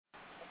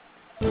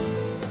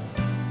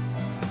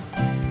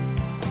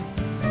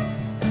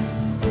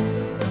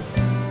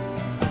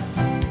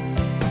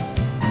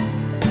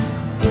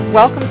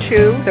Welcome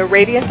to the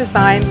Radiant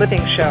Design Living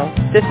Show.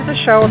 This is a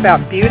show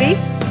about beauty,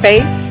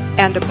 faith,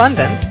 and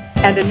abundance,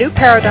 and a new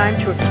paradigm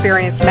to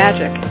experience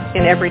magic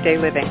in everyday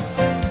living.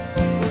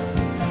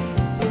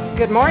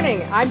 Good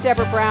morning. I'm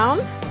Deborah Brown.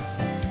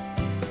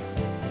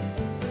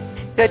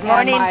 Good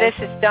morning. This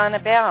is Donna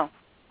Bell.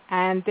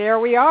 And there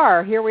we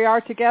are. Here we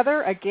are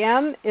together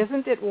again.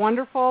 Isn't it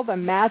wonderful, the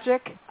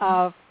magic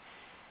of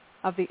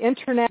the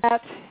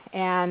Internet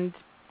and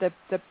the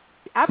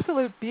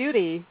absolute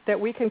beauty that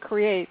we can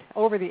create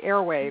over the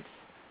airwaves.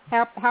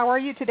 How are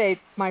you today,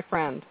 my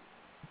friend?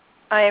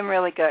 I am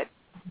really good.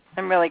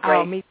 I'm really great.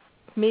 Oh,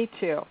 me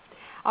too.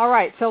 All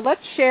right, so let's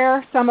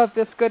share some of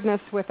this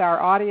goodness with our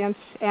audience.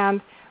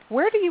 And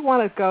where do you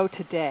want to go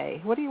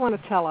today? What do you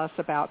want to tell us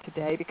about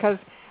today? Because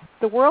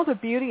the world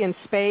of beauty in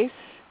space,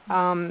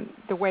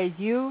 the way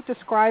you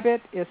describe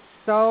it, is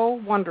so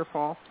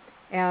wonderful.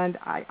 And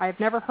I've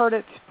never heard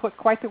it put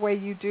quite the way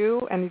you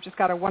do, and you've just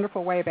got a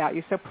wonderful way about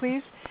you. So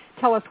please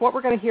tell us what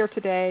we're going to hear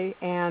today,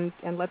 and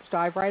let's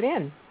dive right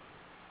in.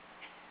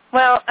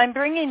 Well, I'm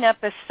bringing up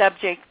a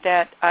subject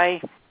that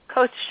I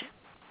coach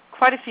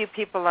quite a few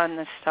people on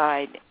this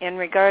side in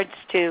regards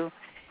to,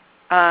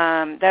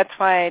 that's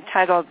why I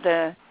titled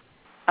the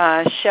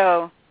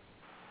show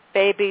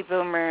Baby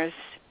Boomers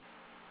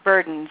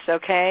Burdens,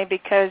 okay?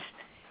 Because,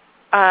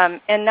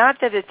 and not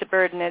that it's a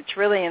burden, it's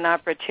really an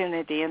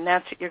opportunity, and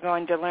that's what you're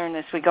going to learn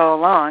as we go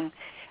along.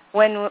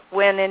 When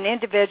an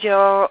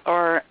individual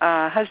or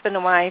a husband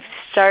and wife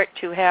start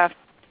to have to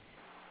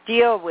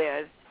deal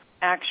with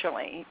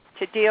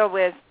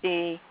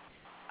a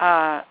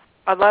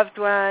loved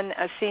one,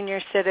 a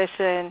senior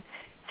citizen,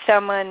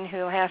 someone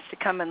who has to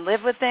come and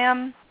live with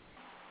them,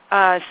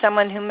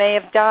 someone who may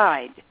have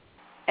died,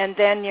 and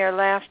then you're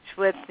left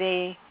with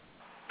the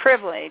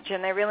privilege,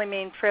 and I really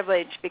mean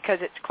privilege because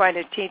it's quite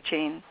a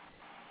teaching,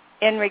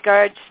 in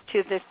regards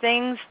to the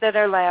things that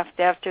are left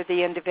after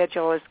the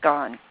individual is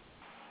gone.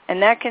 And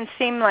that can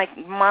seem like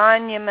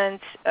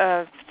monuments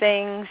of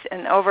things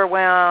and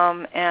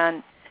overwhelm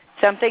and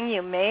something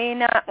you may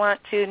not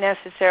want to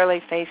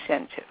necessarily face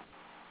into.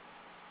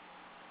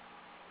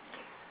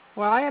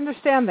 Well, I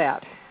understand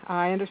that.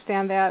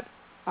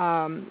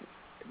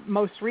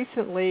 Most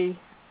recently,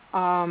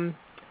 I've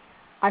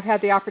had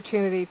the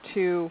opportunity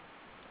to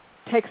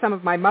take some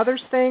of my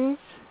mother's things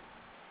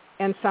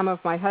and some of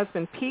my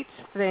husband Pete's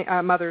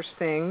mother's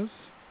things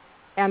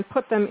and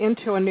put them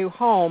into a new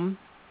home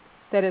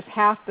that is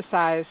half the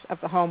size of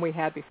the home we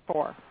had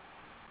before.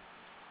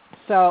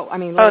 So, I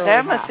mean, literally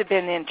that half. must have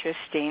been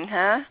interesting,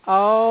 huh?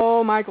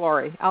 Oh, my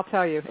glory. I'll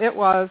tell you. It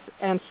was,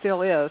 and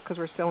still is, because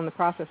we're still in the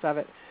process of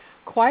it,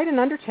 quite an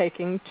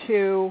undertaking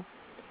to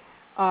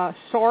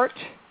sort,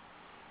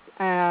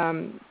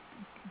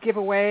 give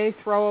away,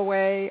 throw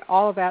away,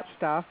 all of that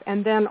stuff,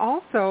 and then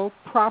also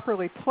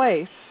properly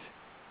place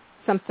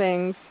some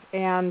things.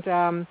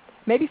 And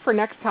maybe for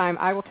next time,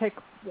 I will take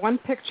one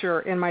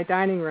picture in my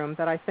dining room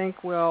that I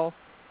think will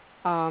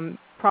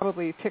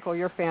probably tickle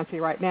your fancy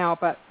right now.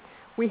 But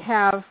we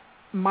have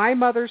my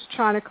mother's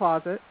china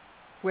closet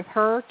with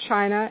her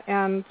china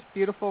and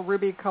beautiful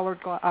ruby-colored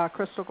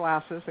crystal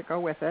glasses that go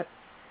with it.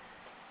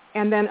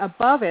 And then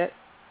above it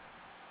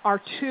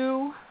are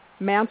two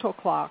mantle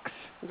clocks.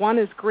 One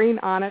is green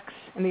onyx,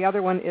 and the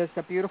other one is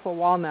a beautiful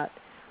walnut.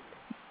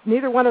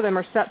 Neither one of them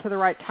are set to the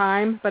right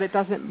time, but it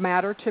doesn't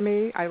matter to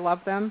me. I love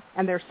them,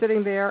 and they're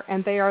sitting there,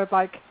 and they are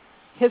like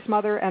his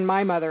mother and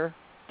my mother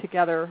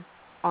together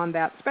on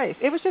that space.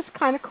 It was just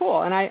kind of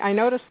cool, and I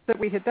noticed that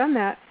we had done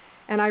that,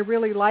 and I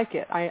really like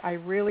it. I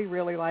really,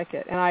 really like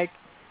it. And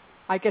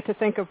I get to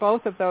think of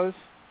both of those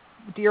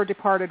dear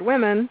departed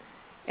women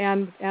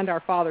and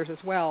our fathers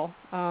as well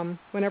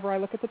whenever I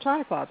look at the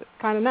china closet.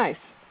 Kind of nice.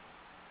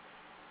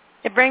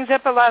 It brings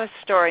up a lot of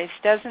stories,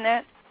 doesn't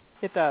it?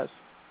 It does.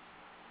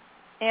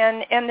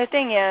 And the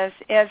thing is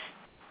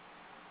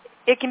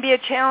it can be a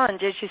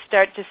challenge as you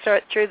start to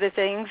sort through the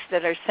things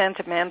that are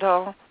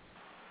sentimental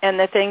and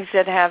the things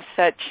that have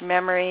such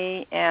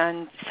memory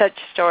and such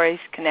stories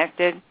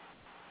connected.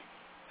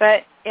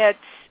 But it's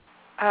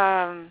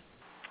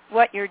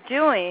what you're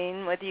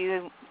doing, whether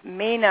you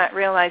may not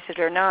realize it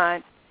or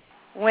not,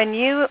 when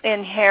you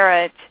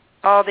inherit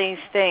all these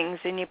things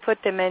and you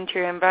put them into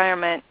your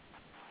environment,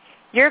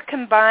 you're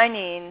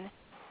combining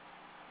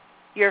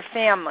your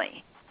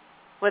family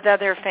with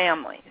other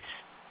families.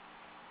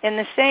 In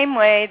the same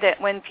way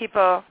that when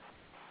people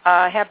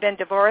have been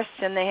divorced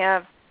and they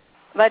have,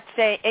 let's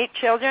say, 8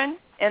 children,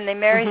 and they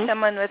marry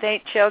someone with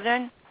 8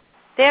 children,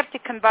 they have to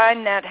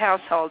combine that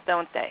household,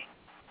 don't they?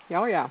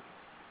 Oh, yeah.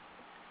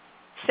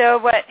 So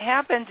what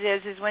happens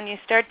is when you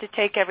start to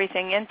take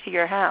everything into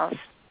your house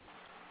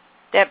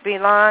that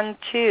belonged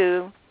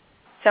to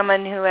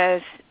someone who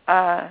has,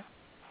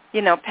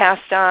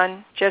 passed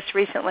on just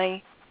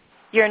recently,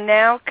 you're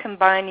now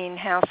combining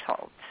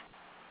households.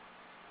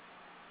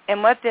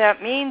 And what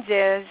that means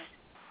is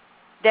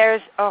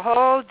there's a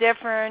whole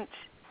different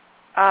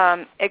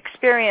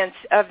experience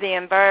of the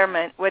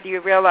environment, whether you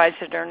realize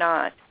it or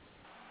not.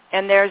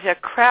 And there's a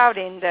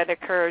crowding that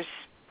occurs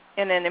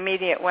in an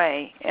immediate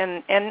way.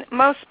 And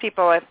most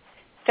people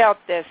felt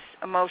this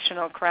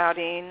emotional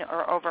crowding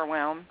or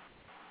overwhelm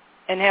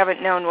and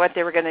haven't known what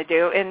they were going to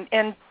do.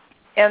 And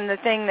the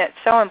thing that's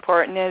so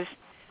important is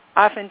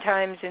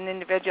oftentimes an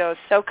individual is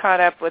so caught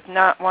up with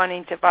not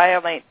wanting to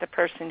violate the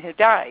person who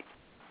died.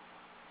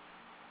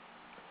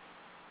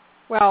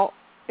 Well,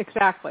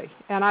 exactly.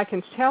 And I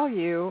can tell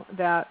you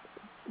that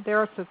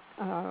there's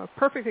a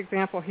perfect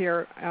example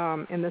here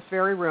in this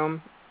very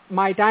room.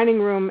 My dining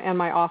room and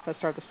my office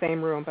are the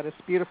same room, but it's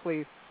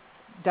beautifully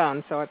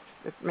done. So it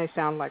may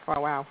sound like,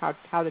 oh, wow,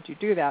 how did you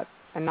do that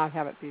and not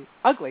have it be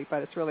ugly,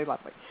 but it's really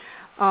lovely.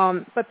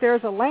 But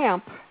there's a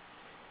lamp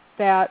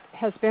that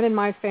has been in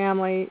my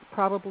family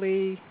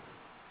probably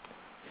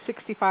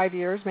 65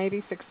 years,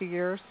 maybe 60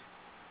 years.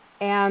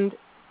 And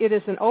it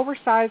is an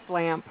oversized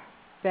lamp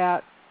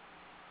that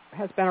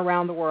has been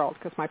around the world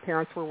because my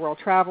parents were world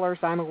travelers.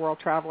 I'm a world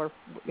traveler,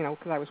 because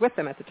I was with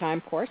them at the time,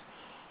 of course.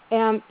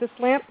 And this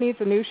lamp needs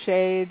a new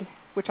shade,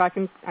 which I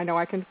know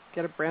I can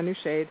get a brand new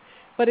shade,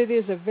 but it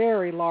is a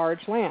very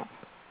large lamp.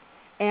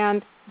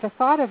 And the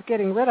thought of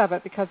getting rid of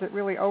it because it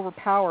really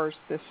overpowers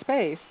this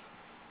space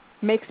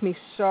makes me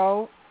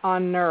so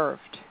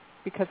unnerved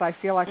because I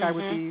feel like I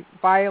would be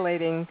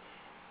violating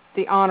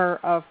the honor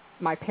of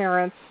my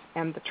parents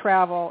and the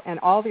travel and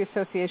all the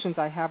associations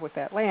I have with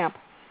that lamp.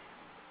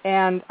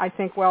 And I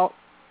think, well,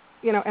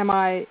 am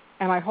I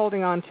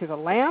holding on to the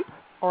lamp,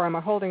 or am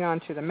I holding on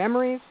to the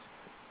memories,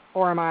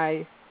 or am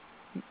I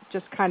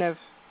just kind of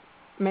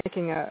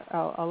making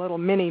a little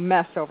mini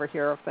mess over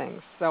here of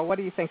things? So what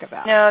do you think of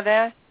that? No,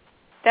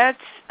 that's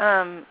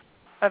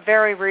a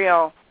very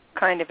real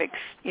kind of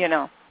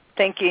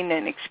thinking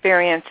and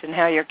experience and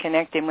how you're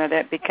connecting with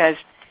it, because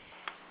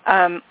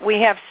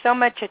we have so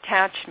much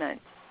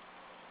attachment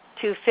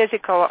to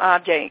physical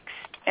objects,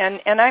 and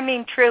I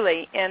mean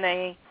truly in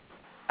a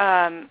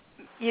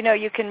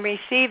you can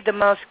receive the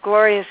most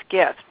glorious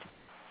gift,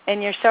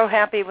 and you're so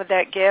happy with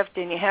that gift,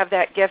 and you have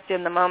that gift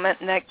in the moment,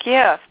 and that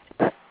gift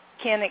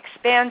can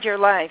expand your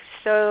life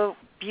so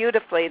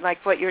beautifully,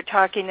 like what you're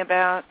talking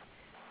about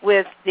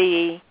with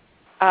the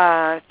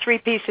 3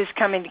 pieces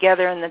coming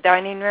together in the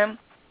dining room,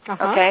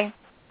 okay?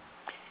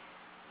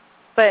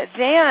 But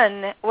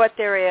then what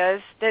there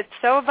is that's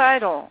so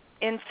vital,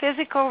 in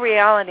physical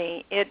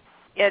reality, it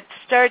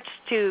starts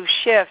to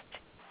shift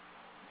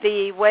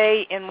the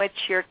way in which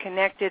you're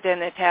connected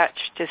and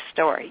attached to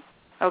story,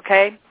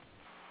 okay?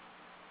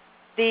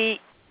 The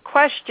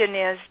question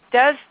is,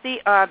 does the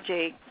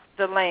object,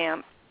 the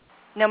lamp,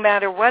 no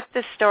matter what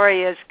the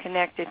story is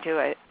connected to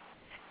it,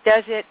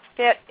 does it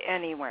fit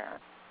anywhere?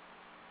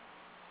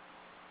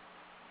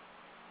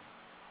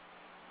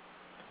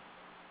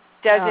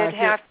 Does it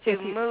have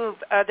to move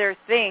other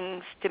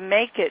things to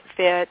make it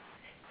fit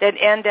that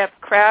end up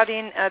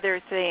crowding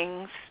other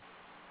things?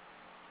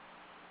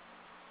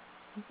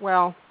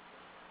 Well,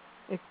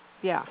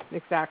 yeah,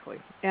 exactly.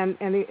 And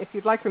if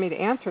you'd like for me to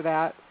answer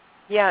that,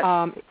 yes,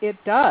 it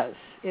does.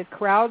 It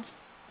crowds,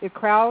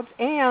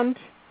 and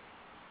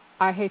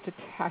I hate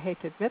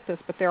to admit this,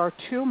 but there are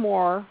 2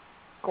 more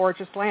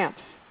gorgeous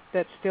lamps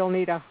that still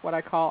need what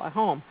I call a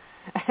home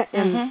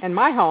in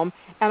my home,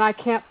 and I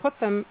can't put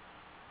them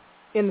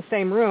in the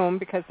same room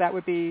because that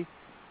would be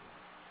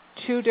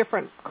 2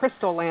 different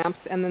crystal lamps,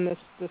 and then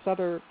this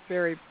other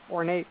very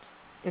ornate,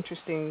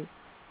 interesting,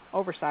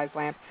 oversized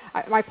lamp.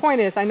 My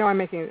point is, I know I'm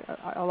making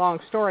a long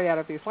story out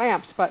of these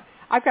lamps, but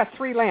I've got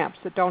 3 lamps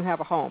that don't have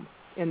a home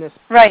in this,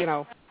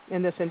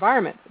 in this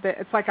environment.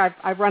 It's like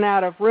I've run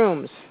out of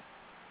rooms.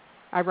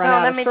 I've run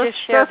out of surfaces. Let me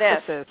just share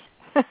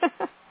this.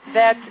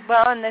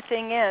 And the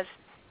thing is,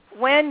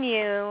 when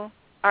you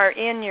are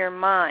in your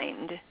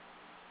mind,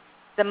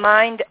 the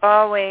mind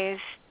always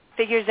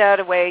figures out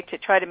a way to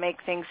try to make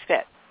things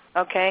fit,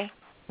 okay?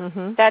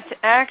 That's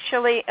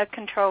actually a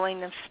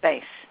controlling of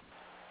space.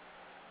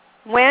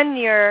 When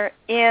you're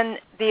in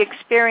the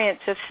experience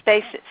of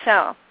space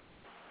itself,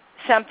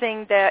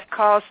 something that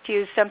calls to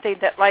you, something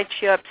that lights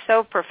you up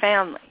so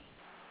profoundly,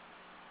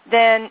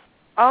 then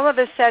all of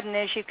a sudden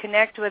as you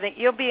connect with it,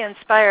 you'll be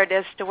inspired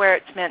as to where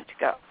it's meant to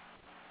go.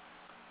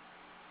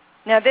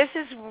 Now, this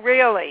is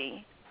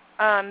really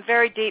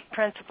very deep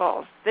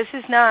principles.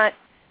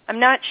 I'm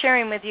not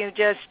sharing with you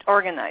just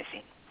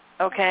organizing,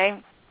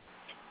 okay?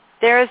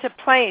 There is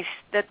a place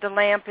that the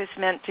lamp is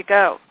meant to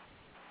go.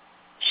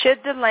 Should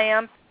the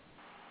lamp,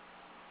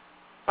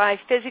 by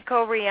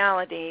physical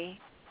reality,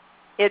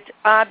 it's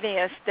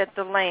obvious that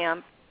the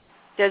lamp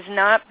does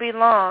not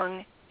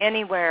belong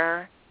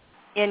anywhere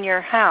in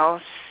your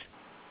house,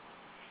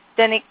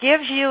 then it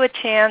gives you a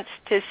chance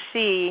to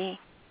see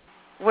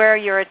where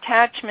your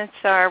attachments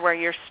are, where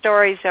your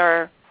stories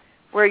are,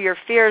 where your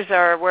fears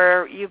are,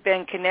 where you've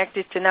been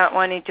connected to not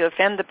wanting to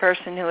offend the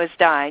person who has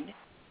died,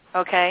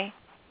 okay?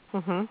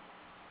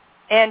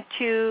 And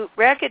to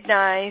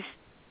recognize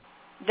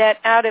that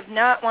out of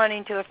not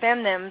wanting to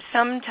offend them,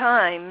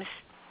 sometimes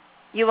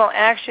you will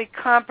actually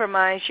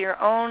compromise your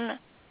own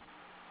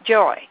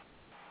joy,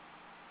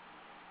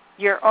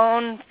 your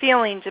own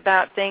feelings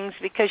about things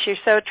because you're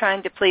so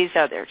trying to please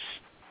others,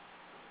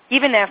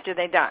 even after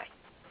they die.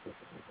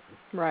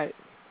 Right.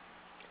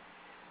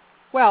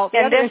 Well, the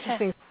other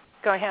interesting...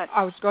 Go ahead.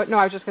 I was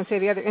just going to say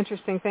the other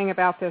interesting thing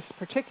about this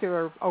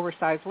particular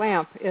oversized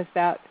lamp is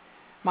that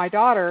my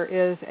daughter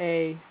is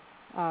a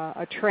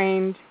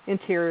trained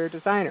interior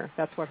designer.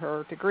 That's what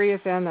her degree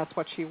is in. That's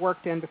what she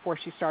worked in before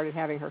she started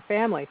having her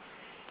family.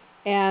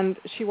 And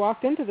she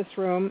walked into this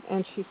room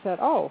and she said,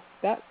 "Oh,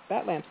 that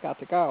lamp's got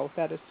to go.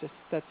 That's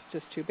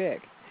just too big."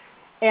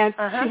 And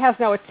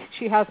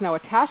she has no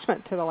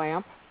attachment to the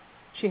lamp.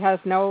 She has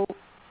no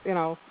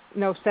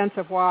sense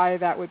of why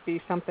that would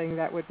be something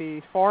that would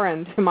be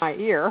foreign to my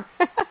ear.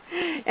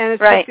 And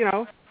it's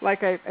just,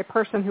 like a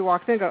person who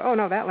walks in and goes, "Oh,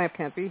 no, that lamp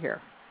can't be here."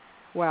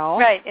 Well,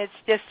 right. It's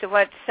just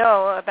what's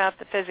so about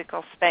the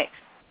physical space.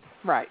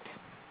 Right.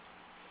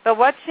 But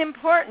what's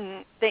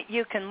important that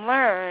you can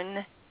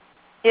learn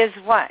is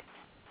what?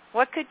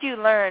 What could you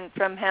learn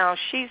from how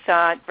she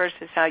saw it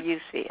versus how you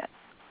see it?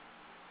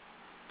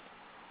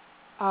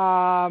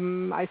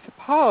 I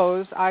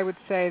suppose I would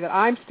say that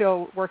I'm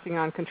still working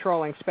on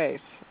controlling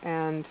space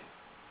and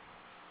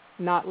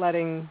not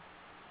letting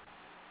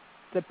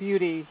the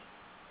beauty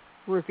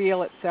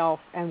reveal itself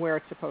and where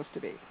it's supposed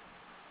to be.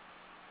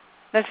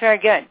 That's very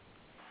good.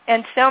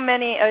 And so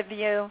many of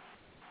you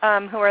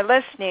who are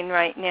listening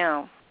right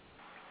now,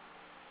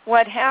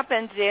 what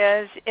happens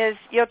is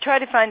you'll try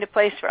to find a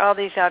place for all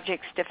these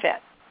objects to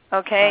fit,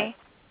 okay?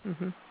 Right.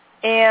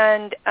 Mm-hmm.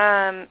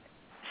 And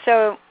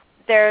so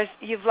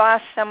you've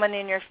lost someone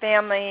in your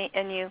family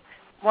and you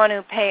want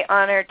to pay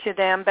honor to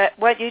them, but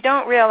what you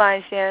don't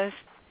realize is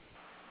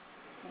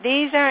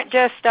these aren't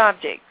just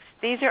objects.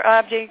 These are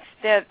objects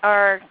that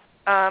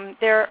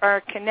there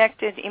are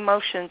connected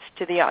emotions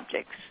to the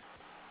objects.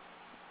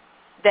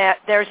 That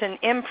there's an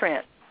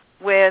imprint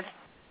with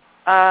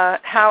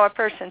how a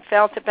person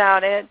felt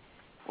about it.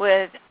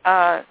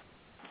 So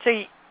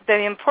the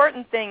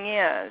important thing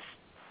is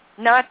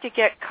not to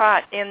get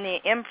caught in the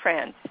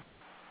imprint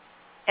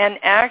and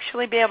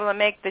actually be able to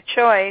make the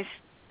choice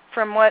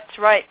from what's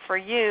right for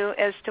you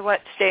as to what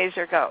stays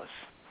or goes.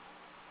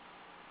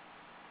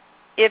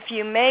 If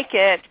you make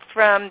it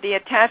from the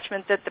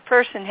attachment that the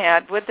person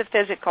had with the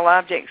physical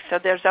objects, so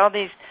there's all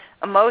these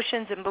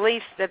emotions and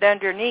beliefs that are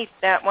underneath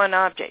that one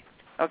object,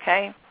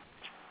 okay?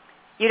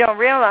 You don't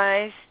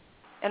realize,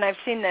 and I've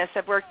seen this,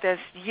 I've worked this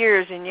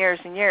years and years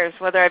and years,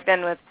 whether I've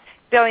been with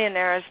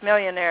billionaires,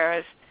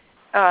 millionaires,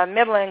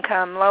 middle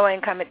income, low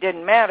income, it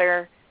didn't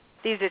matter.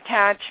 These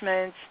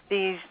attachments,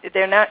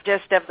 they're not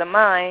just of the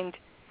mind.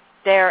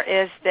 There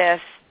is this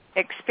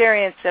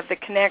experience of the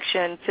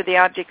connection to the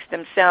objects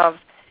themselves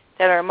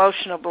that are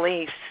emotional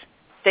beliefs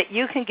that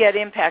you can get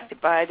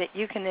impacted by, that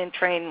you can then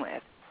train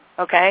with,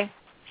 okay?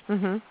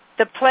 Mm-hmm.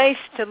 The place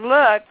to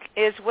look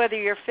is whether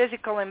your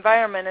physical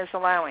environment is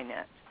allowing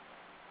it.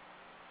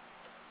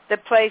 The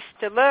place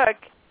to look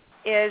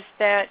is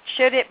that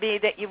should it be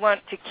that you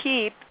want to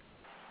keep,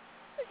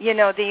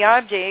 the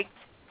object,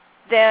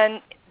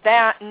 then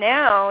that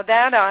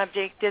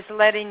object is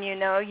letting you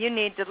know you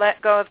need to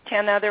let go of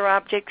 10 other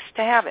objects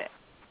to have it.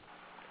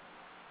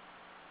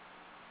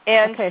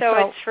 And okay, so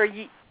it's for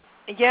you.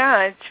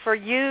 Yeah, it's for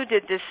you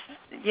to just,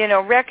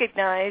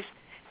 recognize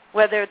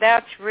whether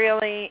that's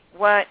really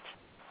what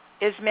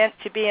is meant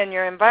to be in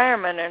your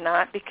environment or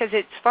not, because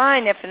it's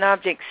fine if an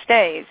object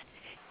stays.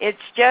 It's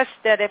just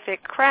that if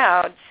it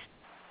crowds,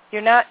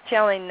 you're not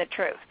telling the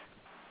truth.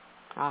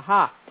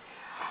 Aha.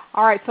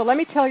 All right, so let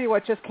me tell you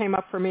what just came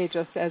up for me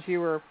just as you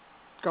were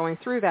going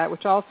through that,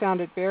 which all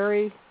sounded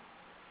very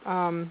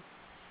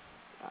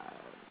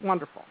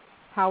wonderful.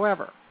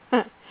 However,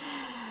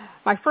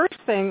 my first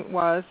thing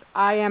was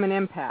I am an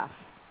empath,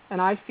 and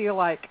I feel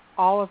like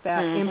all of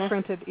that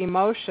imprinted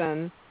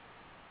emotion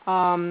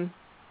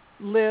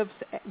lives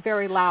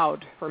very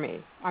loud for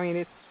me. I mean,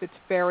 it's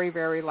very,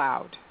 very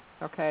loud.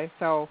 Okay,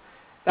 so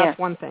that's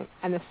one thing.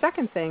 And the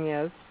second thing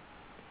is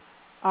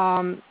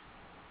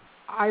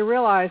I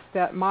realized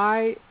that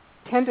my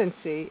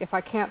tendency, if I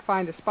can't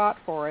find a spot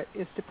for it,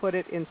 is to put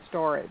it in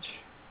storage.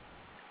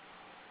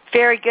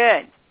 Very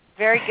good.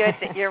 Very good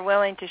that you're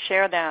willing to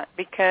share that,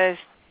 because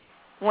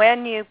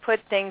when you put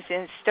things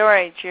in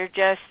storage,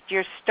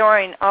 you're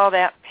storing all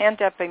that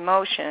pent-up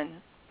emotion,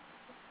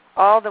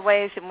 all the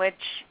ways in which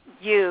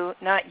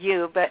not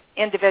you, but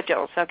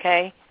individuals,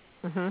 okay?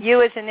 Mm-hmm.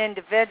 You as an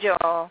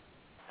individual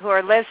who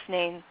are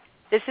listening,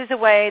 this is a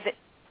way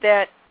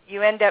that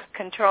you end up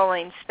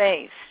controlling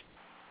space.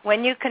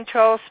 When you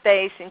control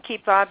space and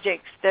keep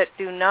objects that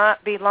do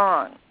not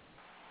belong,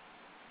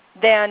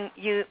 then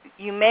you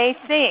may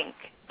think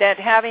that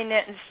having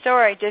it in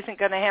storage isn't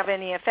going to have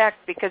any effect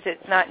because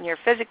it's not in your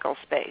physical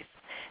space.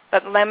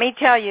 But let me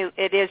tell you,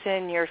 it is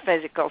in your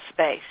physical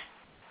space.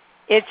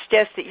 It's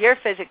just that your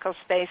physical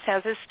space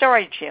has a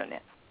storage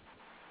unit.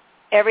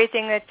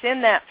 Everything that's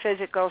in that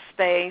physical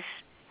space,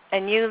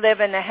 and you live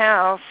in a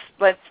house,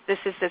 this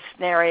is the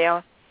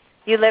scenario,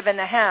 you live in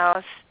a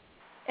house,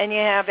 and you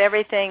have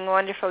everything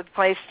wonderfully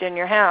placed in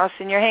your house,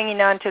 and you're hanging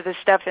on to the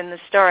stuff in the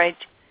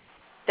storage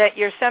that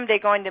you're someday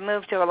going to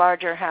move to a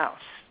larger house.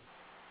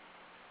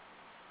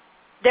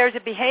 There's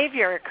a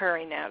behavior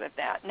occurring out of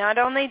that. Not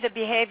only the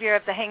behavior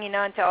of the hanging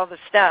on to all the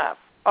stuff,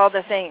 all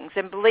the things,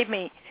 and believe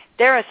me,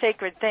 there are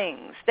sacred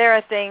things. There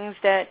are things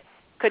that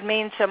could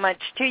mean so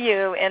much to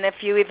you, and if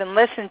you even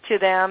listened to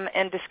them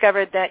and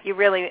discovered that you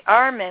really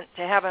are meant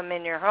to have them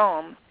in your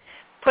home,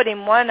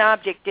 putting one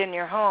object in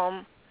your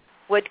home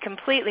would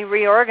completely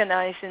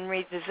reorganize and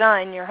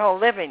redesign your whole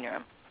living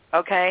room,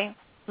 okay?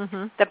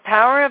 Mm-hmm. The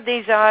power of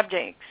these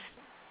objects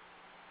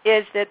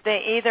is that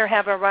they either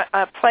have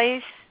a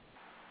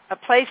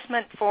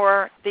placement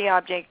for the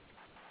object,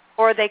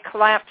 or they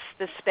collapse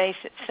the space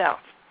itself.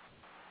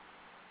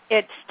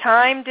 It's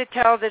time to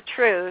tell the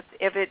truth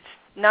if it's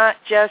not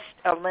just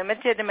a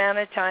limited amount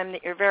of time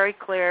that you're very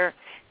clear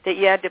that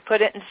you had to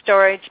put it in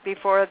storage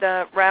before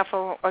the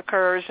raffle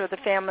occurs or the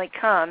family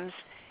comes,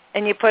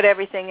 and you put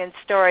everything in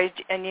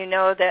storage and you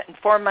know that in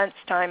 4 months'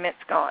 time it's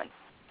gone.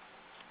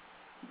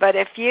 But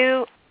if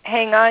you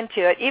hang on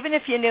to it, even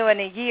if you knew in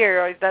a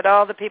year that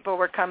all the people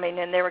were coming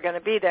and they were going to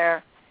be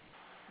there,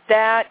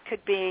 that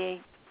could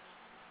be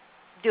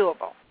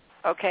doable,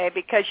 okay,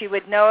 because you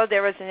would know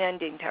there was an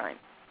ending time.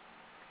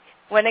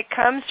 When it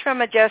comes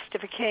from a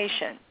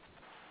justification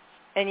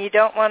and you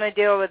don't want to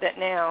deal with it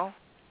now,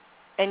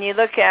 and you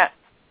look at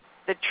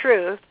the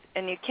truth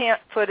and you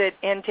can't put it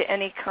into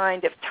any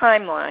kind of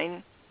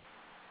timeline,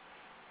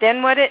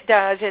 then what it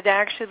does, it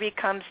actually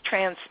becomes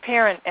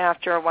transparent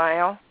after a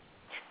while,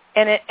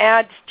 and it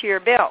adds to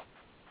your bill.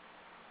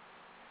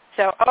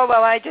 So,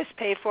 I just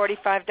pay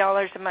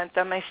 $45 a month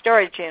on my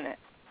storage unit.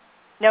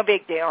 No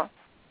big deal.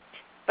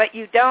 But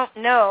you don't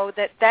know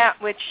that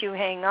that which you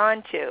hang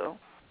on to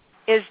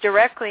is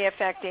directly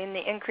affecting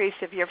the increase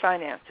of your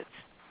finances.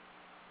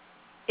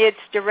 It's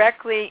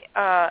directly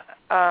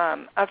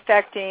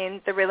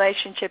affecting the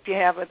relationship you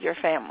have with your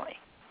family.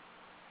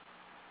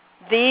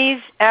 These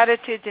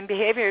attitudes and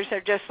behaviors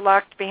are just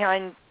locked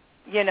behind,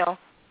 the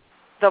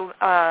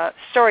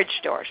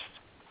storage doors.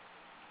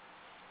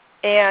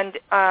 And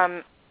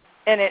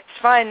it's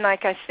fine,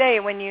 like I say,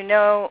 when you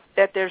know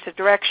that there's a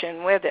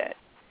direction with it.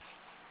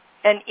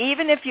 And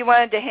even if you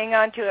wanted to hang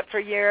on to it for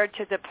a year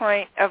to the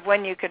point of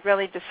when you could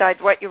really decide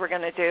what you were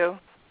going to do,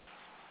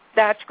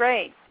 that's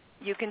great.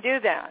 You can do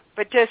that.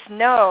 But just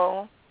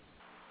know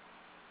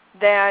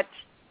that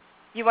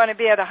you want to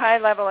be at a high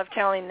level of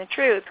telling the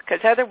truth, because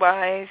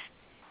otherwise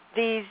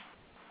these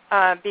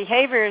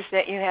behaviors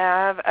that you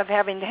have of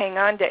having to hang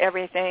on to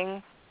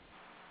everything,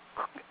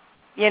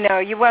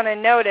 you want to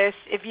notice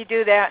if you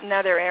do that in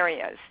other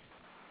areas.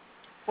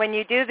 When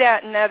you do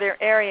that in other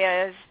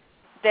areas,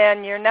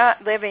 then you're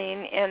not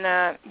living in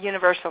a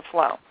universal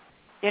flow.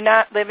 You're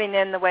not living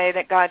in the way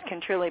that God can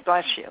truly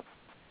bless you.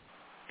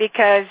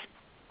 Because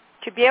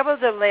to be able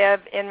to live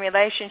in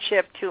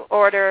relationship to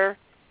order,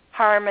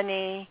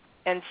 harmony,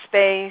 and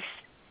space,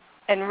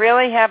 and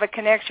really have a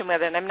connection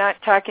with it, I'm not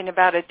talking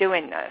about a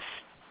doingness.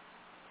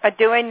 A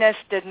doingness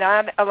did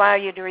not allow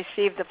you to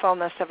receive the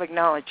fullness of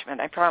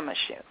acknowledgement, I promise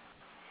you.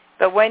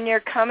 But when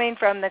you're coming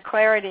from the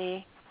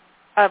clarity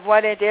of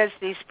what it is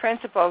these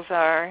principles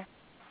are,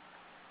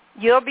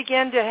 you'll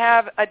begin to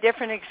have a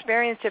different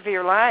experience of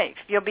your life.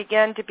 You'll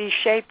begin to be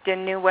shaped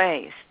in new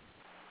ways.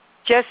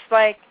 Just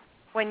like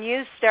when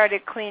you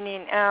started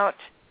cleaning out,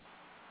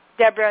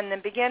 Deborah, in the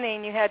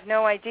beginning, you had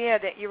no idea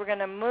that you were going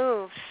to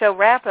move so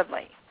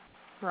rapidly.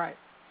 Right.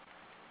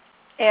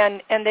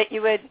 And that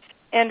you would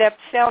end up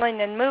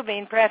selling and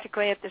moving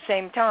practically at the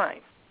same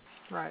time.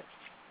 Right.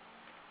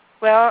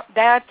 Well,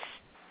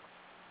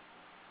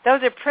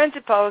 those are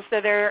principles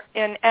that are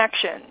in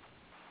action.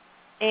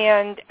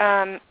 And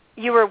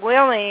you were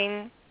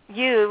willing,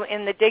 you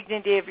in the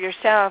dignity of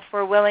yourself,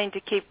 were willing to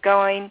keep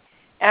going.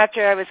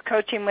 After I was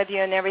coaching with you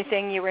and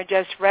everything, you were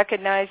just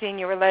recognizing,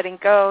 you were letting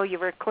go, you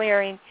were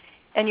clearing,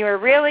 and you were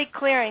really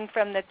clearing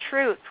from the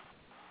truth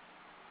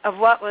of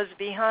what was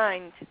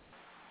behind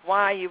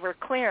why you were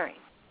clearing.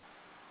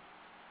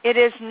 It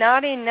is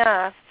not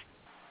enough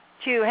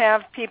to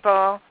have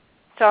people,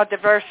 so I'll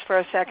diverse for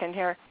a second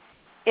here.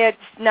 It's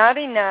not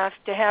enough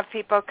to have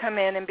people come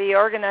in and be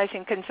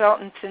organizing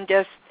consultants and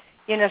just,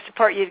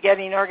 support you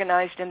getting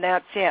organized and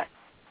that's it.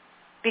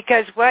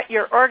 Because what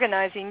you're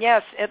organizing,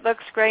 yes, it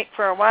looks great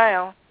for a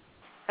while,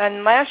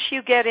 unless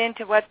you get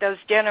into what those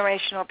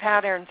generational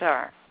patterns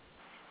are,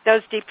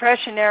 those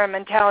depression-era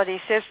mentality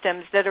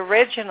systems that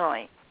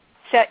originally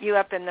set you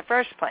up in the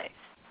first place.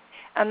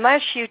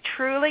 Unless you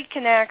truly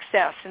can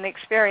access and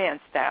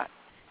experience that,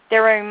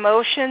 there are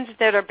emotions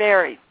that are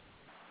buried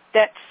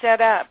that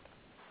set up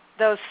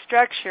those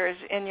structures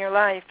in your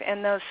life,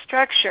 and those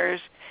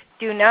structures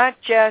do not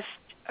just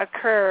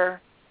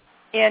occur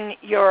in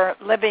your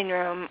living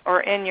room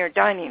or in your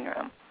dining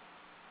room.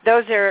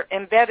 Those are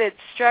embedded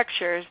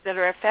structures that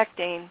are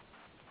affecting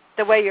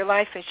the way your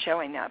life is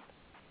showing up.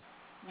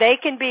 They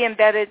can be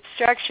embedded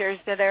structures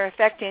that are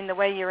affecting the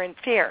way you're in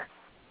fear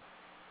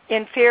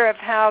of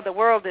how the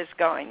world is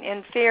going,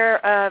 in fear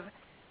of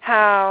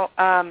how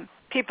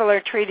people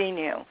are treating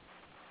you.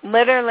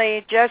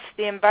 Literally, just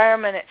the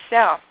environment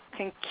itself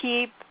can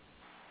keep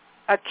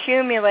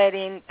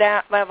accumulating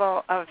that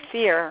level of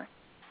fear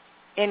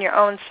in your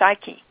own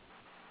psyche.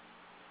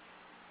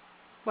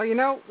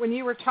 Well, when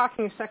you were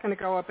talking a second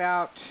ago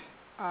about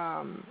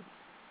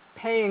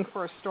paying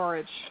for a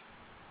storage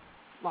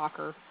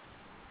locker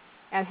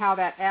and how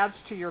that adds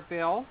to your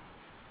bill.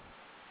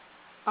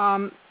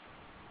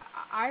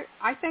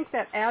 I think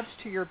that adds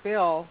to your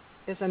bill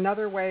is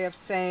another way of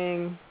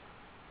saying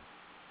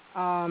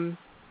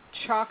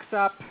chalks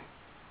up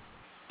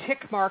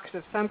tick marks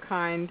of some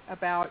kind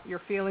about your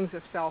feelings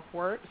of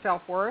self-worth.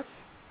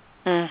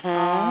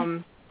 Mm-hmm.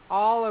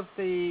 All of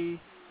the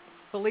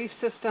belief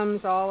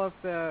systems, all of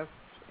the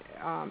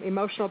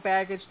emotional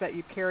baggage that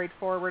you carried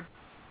forward,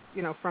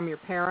 from your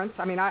parents.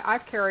 I mean,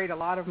 I've carried a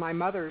lot of my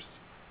mother's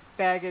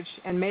baggage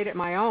and made it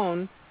my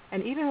own.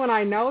 And even when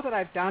I know that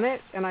I've done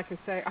it, and I can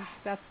say,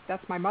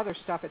 that's my mother's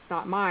stuff, it's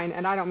not mine,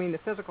 and I don't mean the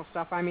physical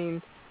stuff, I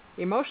mean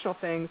the emotional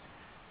things,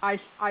 I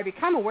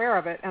become aware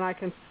of it, and I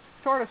can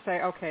sort of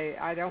say, okay,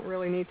 I don't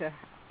really need to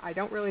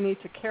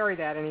carry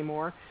that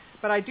anymore.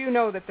 But I do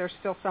know that there's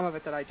still some of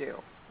it that I do.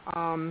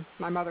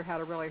 My mother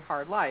had a really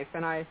hard life,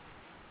 and I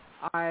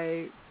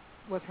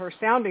was her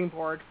sounding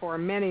board for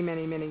many,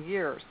 many, many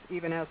years,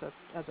 even as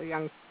a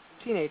young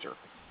teenager.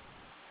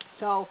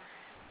 So,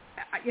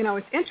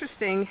 it's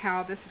interesting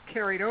how this is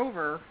carried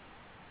over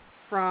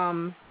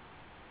from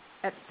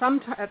at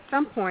some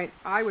point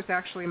I was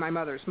actually my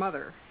mother's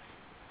mother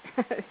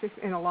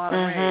in a lot of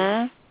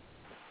ways.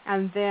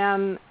 And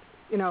then,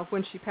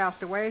 when she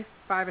passed away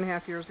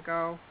 5.5 years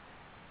ago,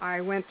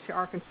 I went to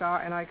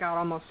Arkansas and I got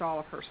almost all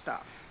of her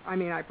stuff. I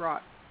mean, I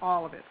brought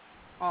all of it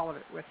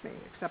with me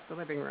except the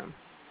living room.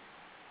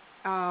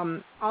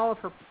 All of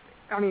her,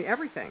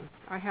 everything.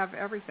 I have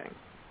everything.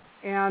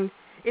 And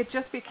it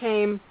just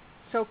became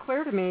so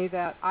clear to me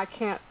that I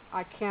can't,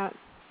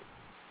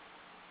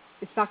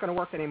 it's not going to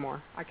work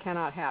anymore. I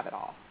cannot have it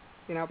all,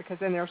 because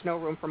then there's no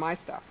room for my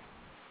stuff.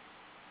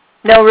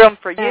 No room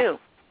for you.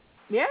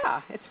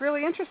 Yeah, it's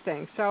really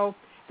interesting. So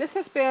this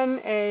has been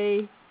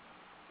a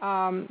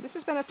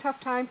tough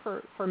time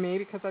for me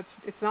because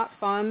it's not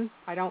fun.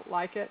 I don't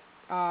like it.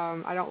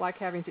 I don't like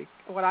having to,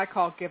 what I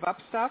call, give up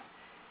stuff.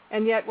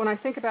 And yet when I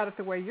think about it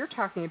the way you're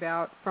talking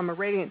about, from a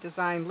radiant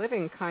design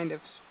living kind of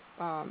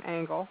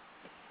angle,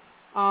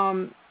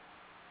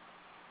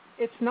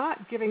 it's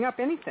not giving up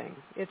anything.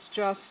 It's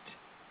just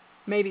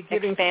maybe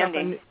giving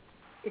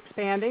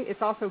expanding.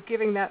 It's also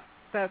giving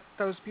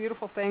those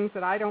beautiful things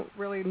that I don't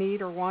really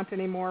need or want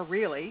anymore,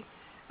 really,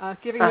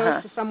 giving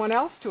those to someone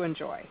else to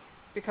enjoy.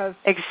 Because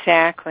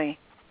exactly,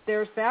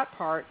 there's that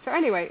part. So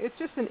anyway, it's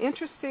just an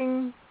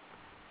interesting,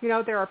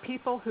 there are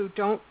people who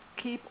don't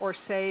keep or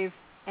save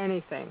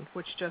anything,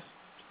 which just,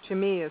 to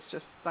me, is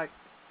just like,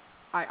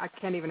 I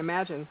can't even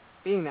imagine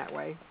being that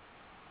way.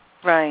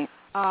 Right.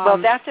 Well,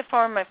 that's a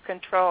form of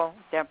control,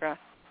 Deborah.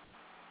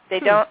 They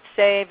don't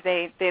save.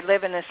 They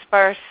live in a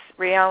sparse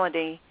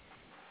reality.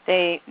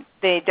 They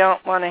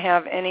don't want to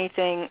have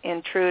anything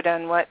intrude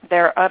on what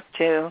they're up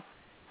to.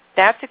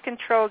 That's a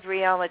controlled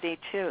reality,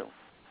 too.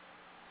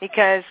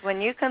 Because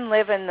when you can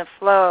live in the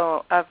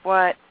flow of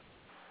what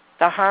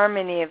the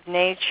harmony of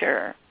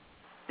nature,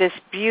 this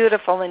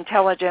beautiful,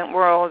 intelligent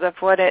world of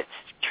what it's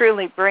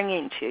truly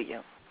bringing to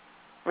you,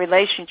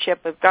 relationship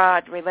with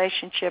God,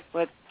 relationship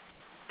with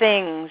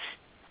things,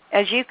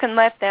 as you can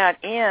let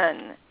that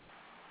in,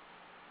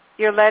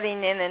 you're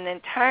letting in an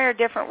entire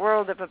different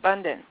world of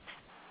abundance.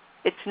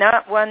 It's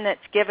not one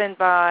that's given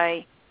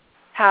by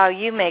how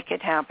you make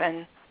it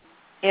happen.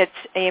 It's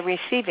a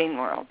receiving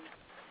world.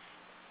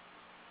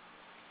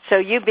 So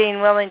you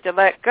being willing to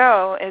let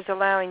go is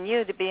allowing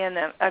you to be in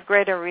a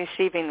greater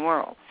receiving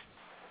world.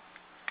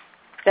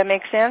 Does that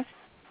make sense?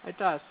 It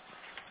does.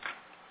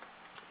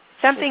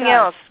 Something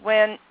else,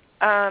 when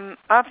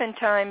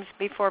oftentimes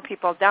before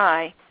people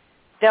die,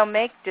 they'll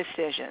make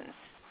decisions,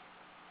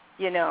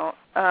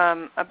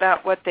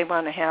 about what they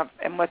want to have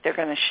and what they're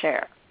going to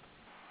share.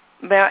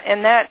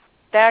 And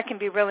that can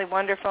be really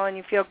wonderful, and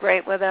you feel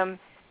great with them.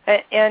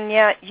 And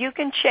yet you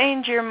can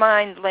change your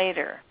mind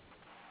later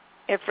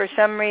if for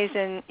some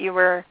reason you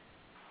were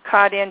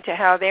caught into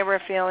how they were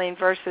feeling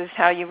versus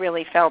how you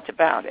really felt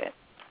about it.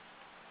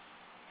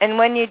 And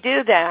when you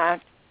do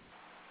that,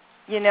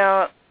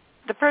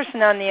 the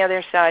person on the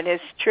other side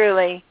is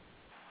truly,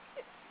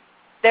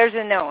 there's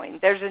a knowing.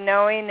 There's a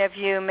knowing of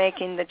you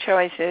making the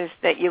choices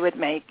that you would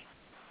make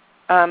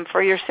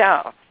for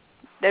yourself.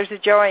 There's a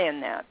joy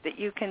in that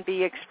you can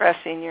be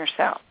expressing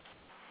yourself.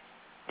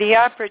 The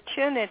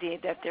opportunity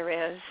that there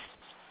is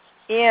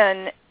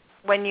in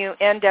when you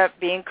end up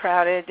being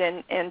crowded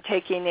and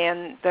taking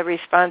in the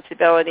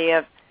responsibility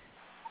of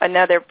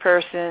another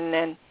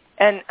person,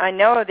 and I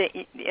know that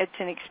it's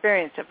an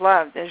experience of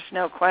love, there's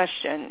no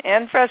question,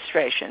 and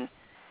frustration,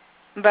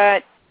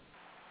 but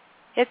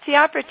it's the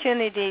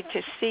opportunity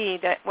to see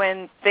that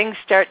when things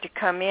start to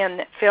come in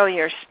that fill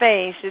your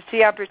space, it's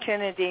the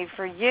opportunity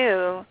for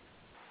you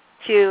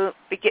to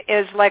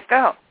let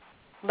go.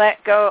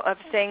 Let go of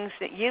things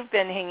that you've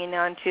been hanging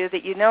on to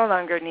that you no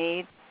longer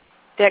need,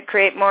 that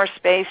create more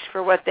space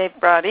for what they've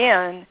brought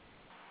in,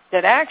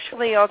 that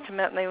actually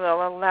ultimately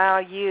will allow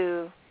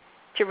you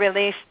to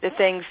release the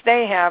things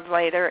they have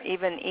later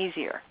even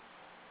easier.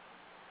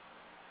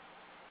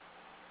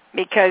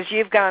 Because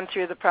you've gone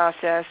through the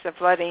process of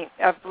letting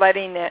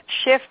it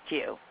shift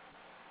you,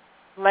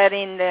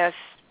 letting this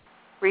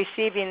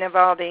receiving of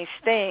all these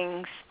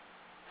things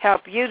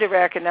help you to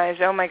recognize,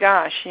 oh my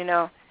gosh,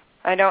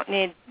 I don't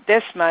need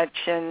this much,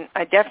 and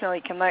I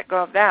definitely can let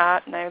go of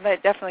that, and I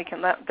definitely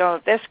can let go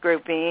of this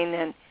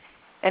grouping.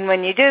 And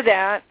when you do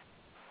that,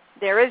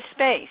 there is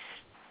space,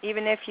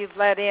 even if you've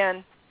let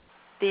in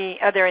the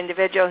other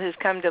individual who's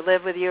come to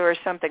live with you or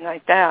something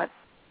like that.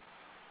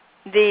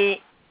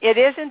 It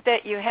isn't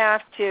that you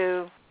have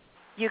to,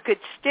 you could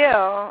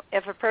still,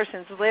 if a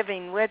person's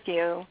living with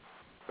you,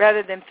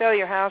 rather than fill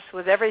your house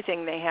with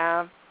everything they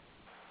have,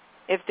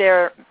 if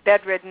they're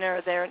bedridden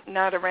or they're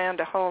not around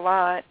a whole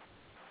lot,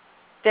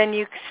 then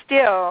you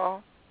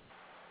still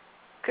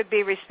could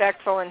be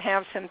respectful and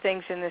have some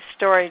things in the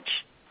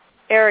storage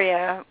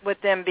area with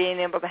them being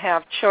able to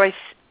have choice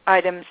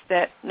items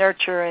that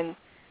nurture and,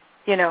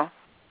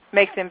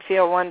 make them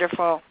feel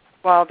wonderful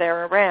while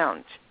they're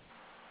around.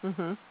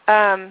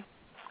 Mm-hmm.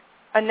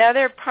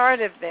 Another part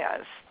of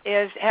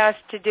this has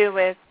to do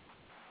with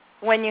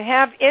when you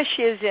have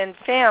issues in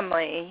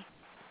family,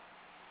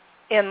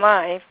 in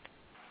life,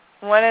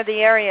 one of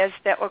the areas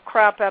that will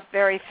crop up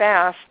very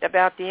fast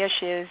about the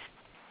issues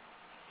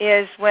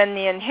is when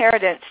the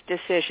inheritance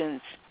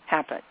decisions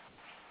happen.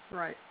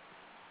 Right.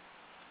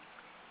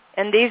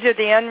 And these are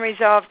the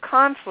unresolved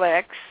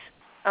conflicts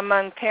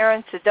among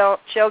parents,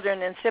 adults,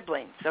 children, and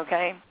siblings,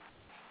 okay?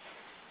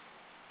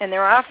 And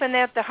they're often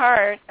at the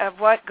heart of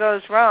what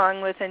goes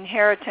wrong with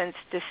inheritance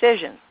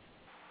decisions.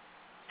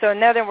 So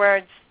in other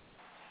words,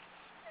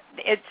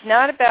 it's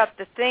not about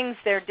the things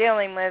they're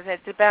dealing with,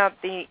 it's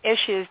about the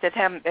issues that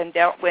haven't been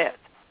dealt with,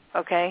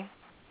 okay?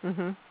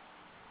 Mm-hmm.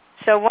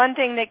 So one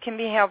thing that can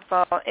be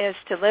helpful is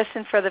to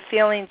listen for the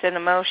feelings and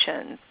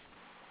emotions.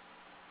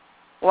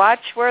 Watch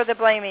where the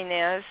blaming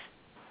is,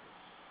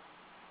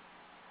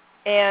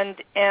 and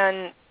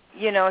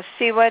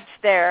see what's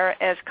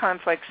there as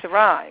conflicts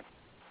arrive.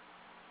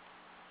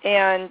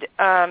 And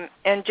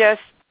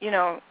just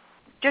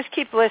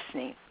keep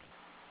listening,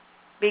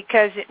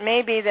 because it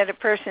may be that a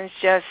person's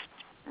just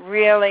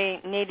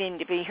really needing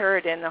to be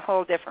heard in a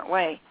whole different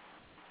way,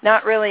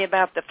 not really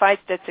about the fight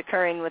that's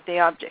occurring with the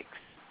objects.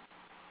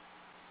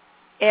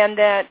 And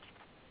that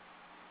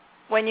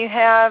when you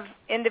have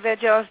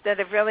individuals that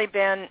have really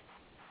been,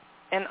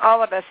 and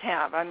all of us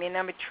have, I'm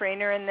a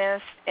trainer in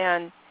this,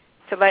 and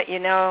to let you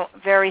know,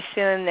 very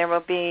soon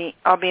I'll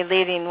be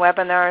leading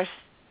webinars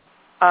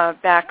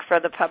back for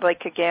the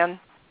public again,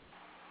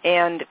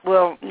 and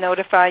we'll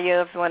notify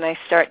you when I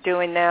start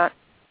doing that,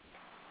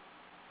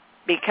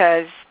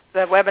 because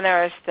the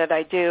webinars that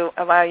I do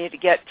allow you to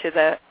get to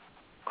the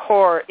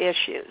core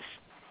issues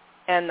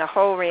and the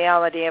whole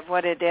reality of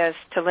what it is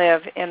to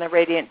live in a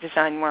radiant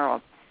design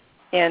world,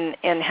 and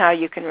how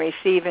you can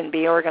receive and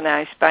be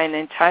organized by an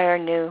entire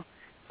new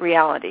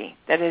reality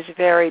that is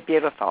very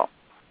beautiful.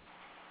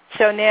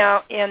 So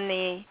now in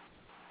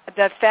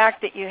the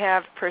fact that you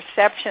have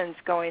perceptions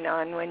going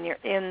on when you're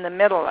in the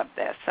middle of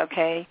this,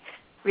 okay,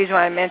 the reason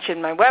why I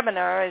mentioned my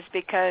webinar is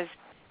because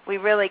we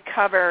really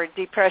cover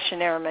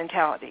depression-era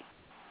mentality.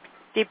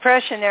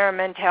 Depression-era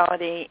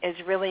mentality is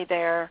really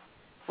there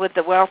with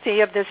the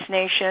wealthy of this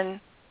nation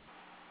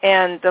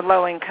and the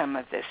low income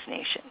of this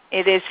nation.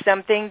 It is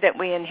something that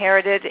we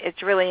inherited.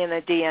 It's really in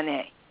the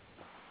DNA.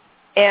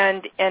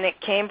 And it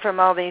came from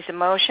all these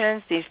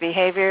emotions, these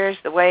behaviors,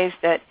 the ways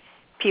that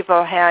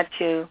people had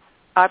to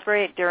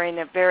operate during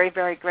a very,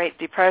 very great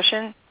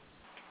depression.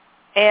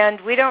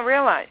 And we don't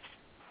realize.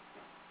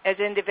 As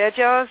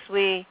individuals,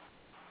 we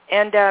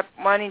end up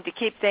wanting to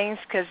keep things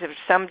because they're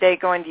someday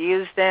going to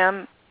use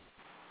them.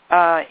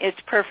 It's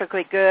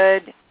perfectly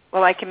good.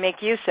 Well, I can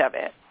make use of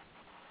it.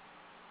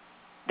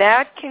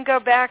 That can go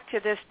back to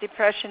this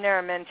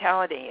depression-era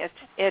mentality.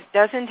 It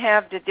doesn't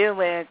have to do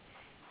with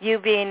you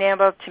being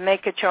able to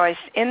make a choice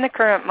in the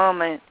current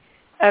moment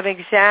of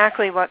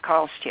exactly what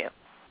calls to you,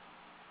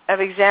 of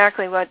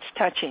exactly what's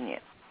touching you.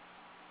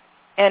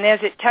 And as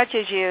it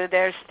touches you,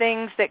 there's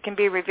things that can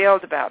be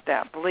revealed about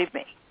that, believe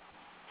me.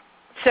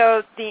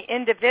 So the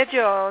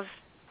individuals,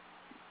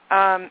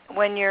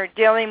 when you're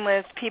dealing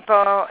with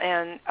people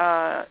and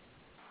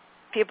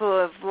people who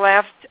have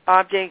left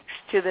objects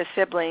to the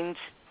siblings,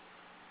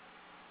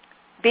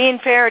 being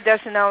fair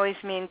doesn't always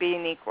mean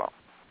being equal.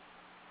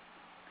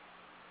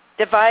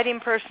 Dividing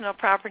personal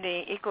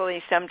property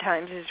equally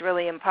sometimes is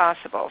really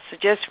impossible, so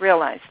just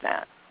realize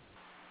that.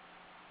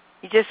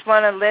 You just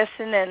want to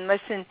listen and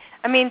listen.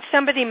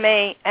 Somebody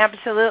may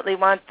absolutely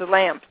want the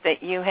lamp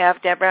that you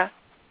have, Deborah,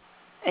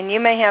 and you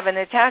may have an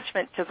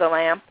attachment to the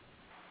lamp,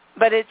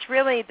 but it's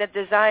really the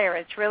desire.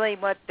 It's really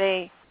what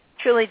they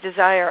truly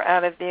desire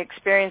out of the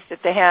experience that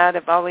they had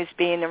of always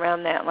being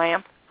around that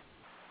lamp.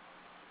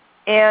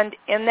 And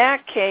in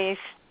that case,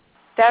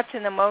 that's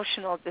an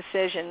emotional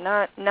decision,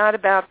 not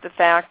about the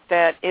fact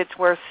that it's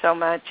worth so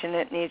much and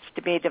it needs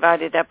to be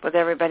divided up with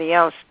everybody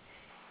else.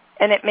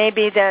 And it may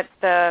be that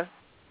the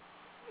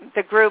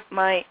group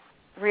might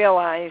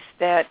realize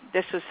that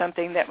this was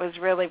something that was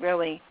really,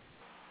 really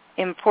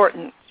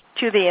important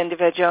to the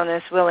individual and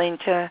is willing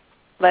to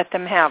let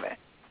them have it,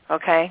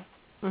 okay?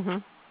 Mm-hmm.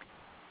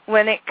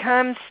 When it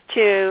comes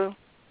to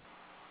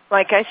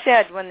like I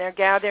said, when they're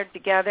gathered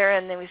together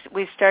and then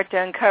we start to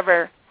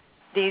uncover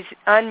these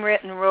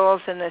unwritten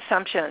rules and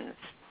assumptions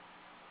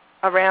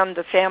around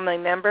the family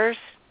members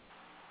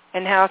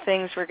and how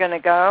things were going to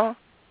go,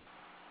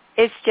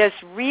 it's just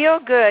real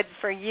good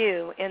for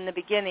you in the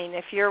beginning,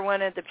 if you're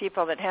one of the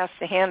people that has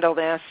to handle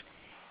this,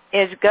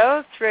 is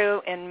go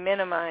through and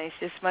minimize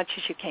as much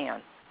as you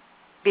can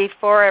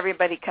before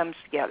everybody comes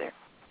together.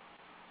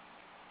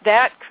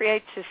 That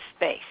creates a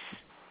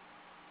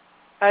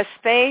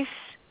space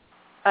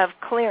of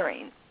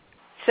clearing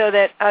so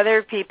that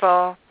other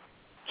people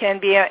can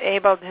be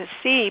able to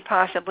see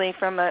possibly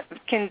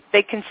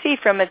they can see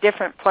from a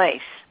different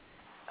place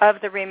of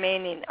the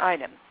remaining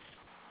items.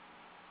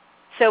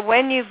 So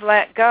when you've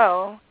let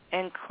go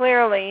and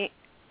clearly,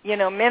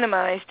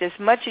 minimized as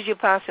much as you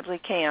possibly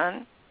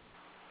can,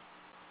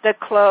 the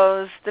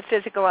clothes, the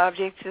physical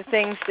objects, the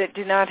things that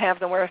do not have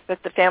the worth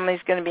that the family's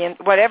going to be in,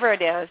 whatever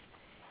it is,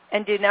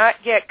 and do not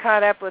get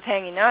caught up with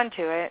hanging on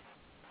to it,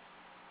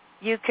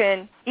 you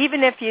can,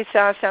 even if you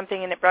saw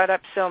something and it brought up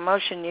slow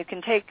motion, you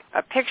can take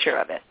a picture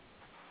of it.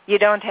 You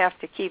don't have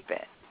to keep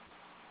it.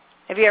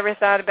 Have you ever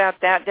thought about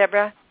that,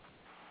 Deborah?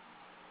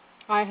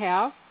 I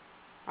have.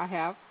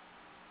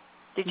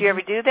 Did you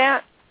ever do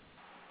that?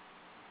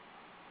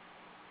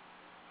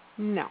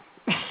 No.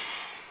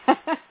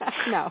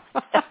 No.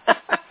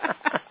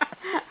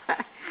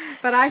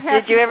 But I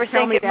had. Did you ever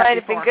think it might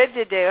have been good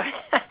to do?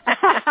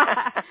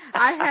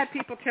 I had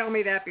people tell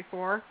me that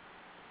before,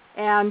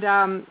 and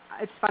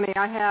it's funny.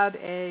 I had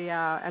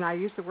and I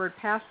use the word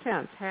past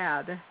tense,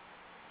 had,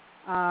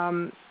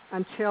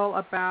 until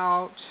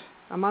about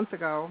a month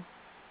ago.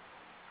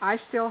 I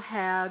still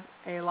had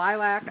a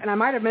lilac, and I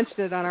might have mentioned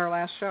it on our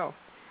last show.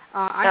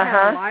 I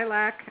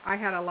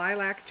had a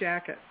lilac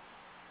jacket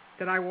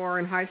that I wore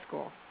in high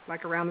school,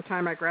 like around the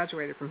time I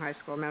graduated from high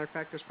school. Matter of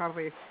fact, there's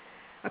probably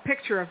a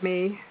picture of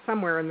me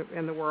somewhere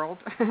in the world.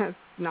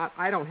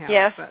 I don't have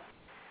it,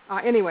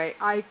 but anyway,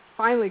 I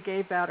finally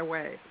gave that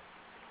away,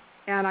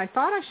 and I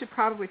thought I should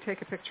probably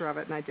take a picture of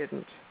it, and I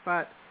didn't.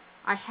 But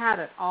I had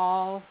it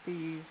all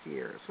these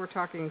years. We're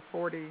talking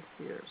 40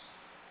 years.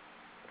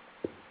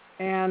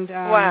 And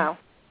wow.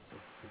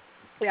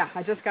 Yeah,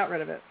 I just got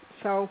rid of it.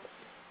 So,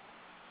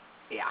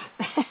 yeah.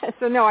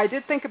 So, no, I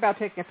did think about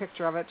taking a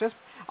picture of it, just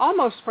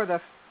almost for the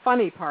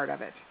funny part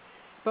of it.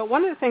 But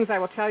one of the things I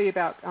will tell you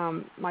about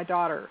my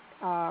daughter,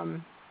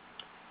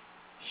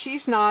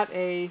 she's not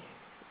a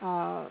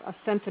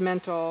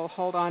sentimental,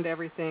 hold on to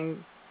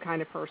everything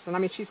kind of person. I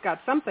mean, she's got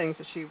some things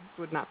that she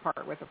would not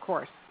part with, of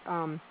course.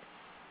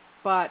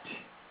 But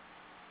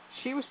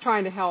she was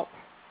trying to help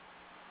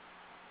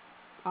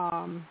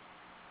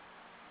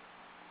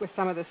with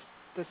some of this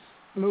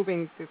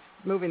moving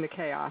the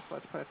chaos,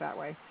 let's put it that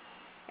way.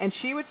 And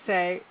she would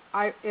say,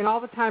 in all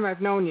the time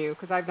I've known you,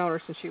 because I've known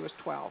her since she was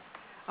 12,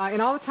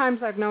 in all the times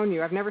I've known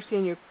you, I've never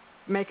seen you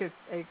make a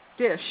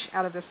dish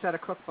out of this set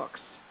of cookbooks.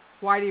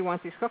 Why do you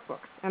want these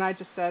cookbooks? And I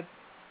just said,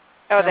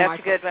 oh, that's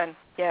a good one.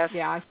 Yes.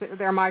 Yeah, I said,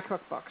 they're my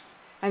cookbooks.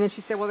 And then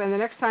she said, well, then the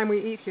next time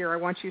we eat here, I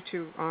want you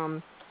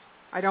to,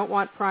 I don't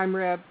want prime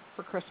rib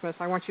for Christmas.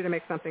 I want you to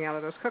make something out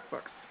of those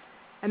cookbooks.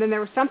 And then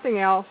there was something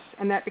else,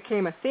 and that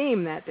became a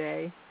theme that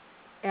day.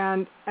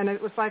 And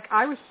it was like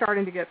I was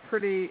starting to get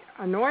pretty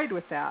annoyed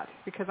with that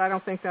because I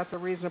don't think that's a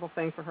reasonable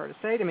thing for her to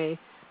say to me.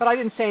 But I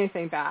didn't say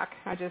anything back.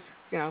 I just,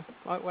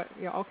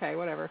 okay,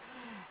 whatever.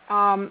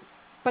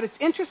 But it's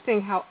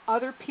interesting how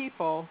other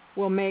people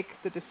will make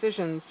the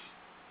decisions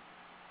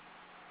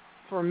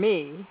for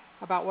me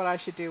about what I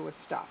should do with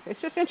stuff.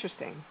 It's just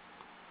interesting.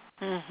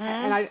 Mm-hmm.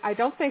 And I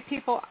don't think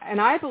people,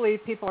 and I believe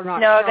people are not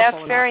careful enough. No,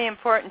 that's very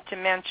important to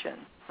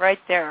mention right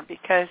there,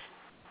 because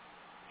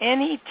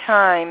any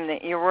time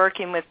that you're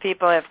working with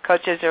people, if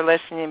coaches are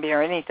listening to me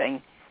or anything,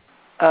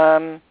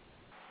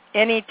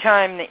 any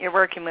time that you're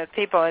working with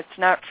people, it's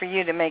not for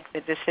you to make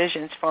the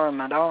decisions for them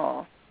at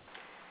all.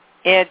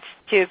 It's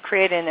to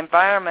create an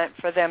environment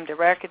for them to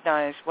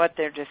recognize what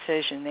their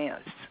decision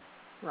is.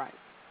 Right.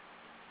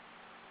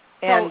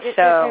 And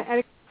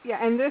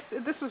and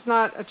this was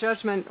not a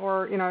judgment,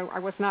 or I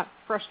was not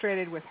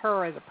frustrated with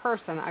her as a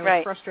person. I was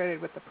right.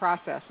 frustrated with the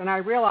process, and I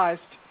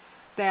realized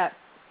that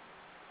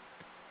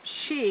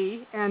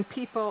she and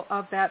people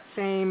of that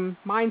same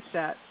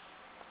mindset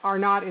are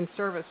not in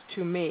service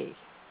to me,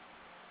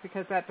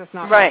 because that does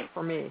not right. work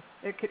for me.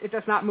 It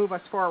does not move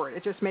us forward.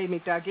 It just made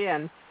me dug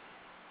in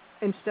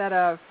instead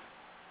of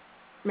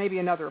maybe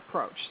another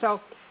approach.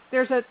 So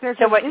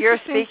So what you're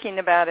speaking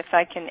about, if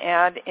I can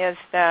add, is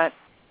that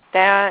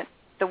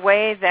the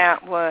way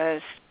that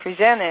was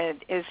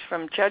presented is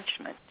from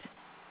judgment.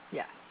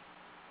 Yeah.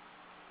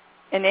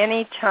 And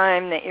any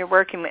time that you're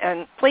working with,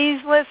 and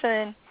please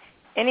listen,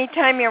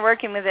 anytime you're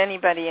working with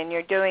anybody and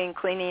you're doing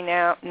cleaning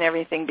out and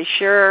everything, be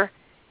sure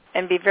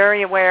and be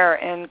very aware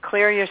and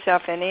clear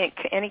yourself any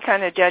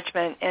kind of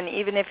judgment. And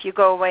even if you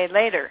go away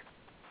later,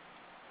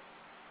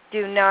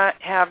 do not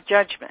have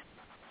judgment,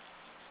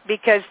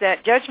 because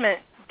that judgment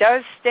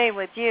does stay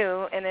with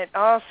you, and it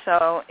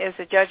also is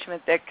a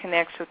judgment that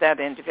connects with that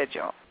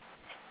individual.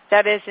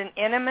 that is an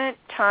intimate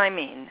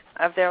timing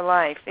of their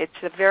life. It's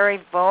a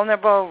very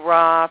vulnerable,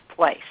 raw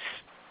place.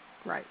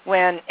 Right.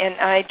 And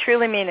I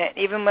truly mean it,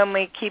 even when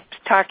we keep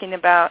talking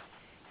about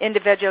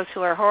individuals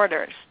who are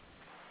hoarders.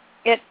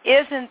 It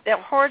isn't that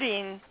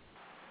hoarding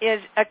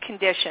is a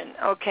condition,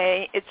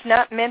 okay? It's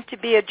not meant to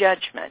be a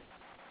judgment.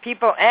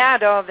 People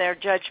add all their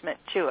judgment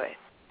to it.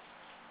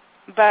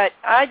 But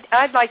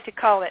I'd like to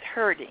call it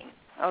herding,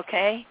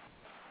 okay?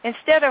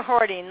 Instead of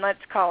hoarding, let's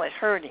call it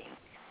herding,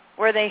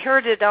 where they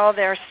herded all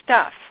their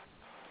stuff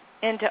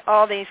into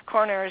all these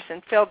corners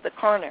and filled the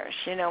corners,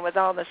 with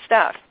all the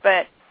stuff.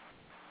 But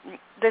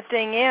the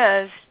thing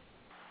is,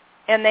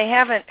 and they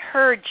haven't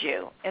heard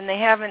you, and they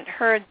haven't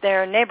heard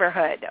their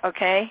neighborhood,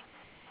 okay?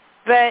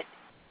 But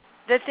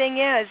the thing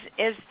is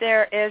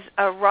there is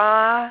a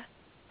raw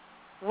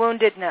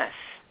woundedness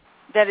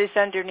that is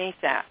underneath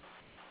that.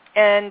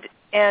 And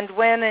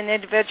when an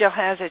individual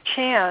has a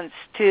chance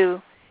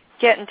to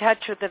get in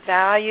touch with the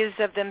values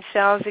of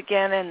themselves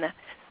again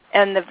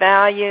and the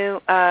value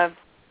of,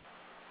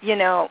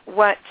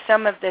 what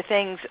some of the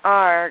things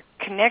are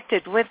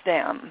connected with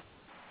them,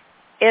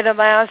 it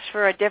allows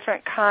for a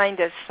different kind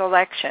of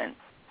selection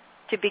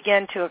to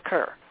begin to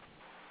occur.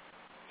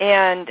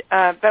 And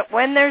but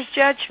when there's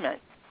judgment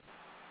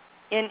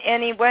in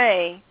any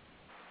way,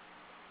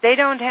 they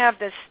don't have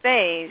the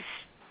space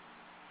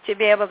to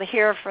be able to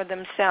hear for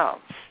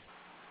themselves.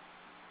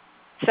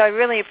 So I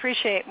really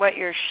appreciate what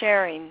you're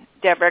sharing,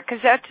 Deborah, because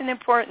that's an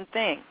important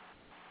thing.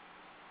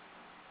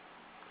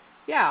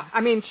 Yeah,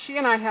 I mean, she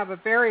and I have a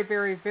very,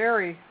 very,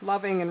 very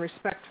loving and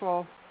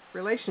respectful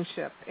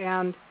relationship,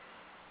 and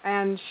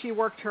she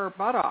worked her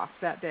butt off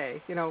that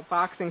day,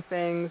 boxing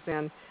things,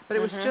 but it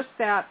was just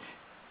that,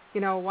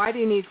 why do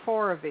you need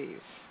 4 of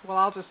these? Well,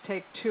 I'll just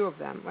take 2 of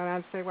them. And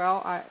I'd say,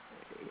 well,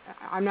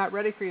 I'm not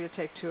ready for you to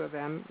take 2 of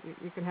them.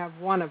 You can have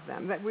 1 of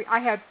them. I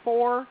had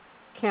 4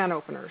 can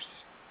openers.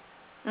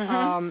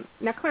 Now,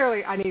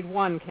 clearly, I need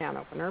 1 can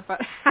opener,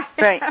 but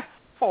I have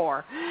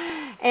 4.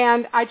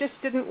 And I just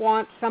didn't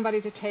want somebody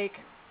to take,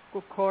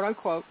 quote,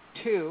 unquote,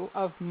 2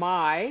 of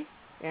my,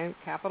 and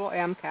capital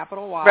M,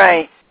 capital Y,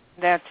 right.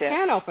 That's it.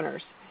 can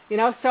openers.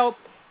 So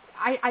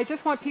I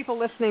just want people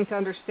listening to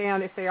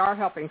understand, if they are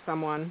helping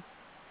someone,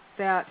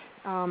 that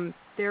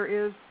there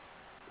is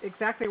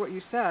exactly what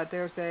you said.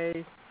 There's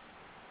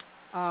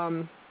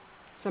some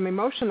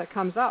emotion that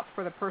comes up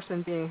for the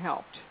person being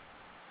helped.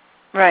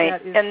 Right.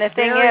 That is And the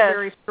thing very, is,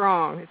 very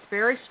strong. It's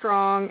very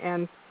strong,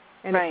 and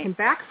right. It can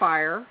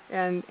backfire,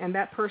 and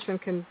that person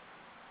can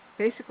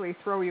basically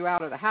throw you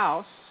out of the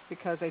house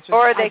because they just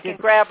or they can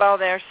grab all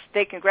their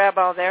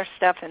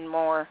stuff and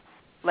more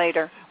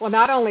later. Well,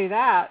 not only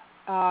that,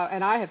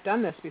 and I have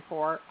done this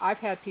before. I've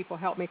had people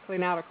help me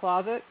clean out a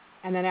closet,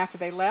 and then after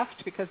they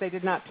left, because they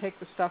did not take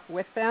the stuff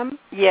with them,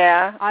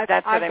 I've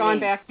gone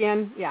back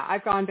in. Yeah,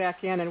 I've gone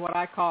back in and what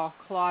I call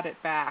clawed it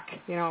back.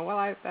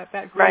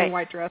 That green and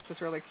white dress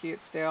was really cute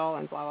still,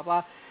 and blah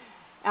blah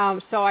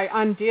blah. So I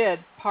undid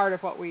part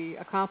of what we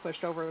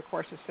accomplished over the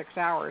course of 6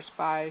 hours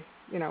by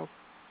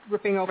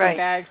ripping open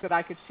bags that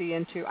I could see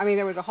into. I mean,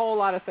 there was a whole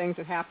lot of things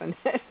that happened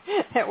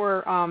that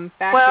were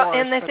backdoors. Well,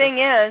 and the thing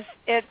is,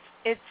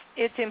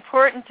 it's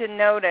important to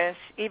notice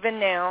even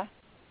now.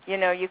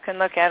 You can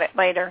look at it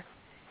later,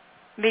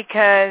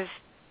 because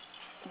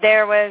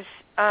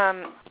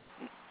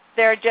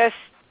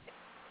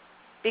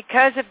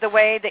because of the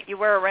way that you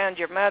were around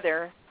your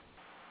mother,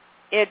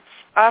 it's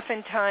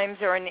oftentimes,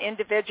 or an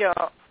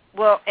individual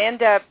will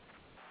end up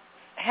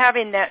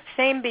having that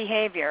same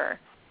behavior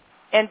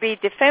and be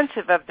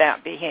defensive of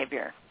that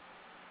behavior,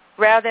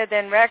 rather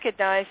than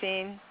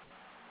recognizing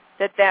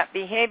that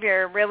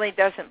behavior really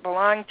doesn't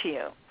belong to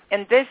you.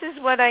 And this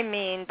is what I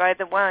mean by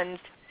the ones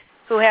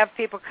who have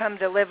people come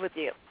to live with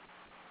you,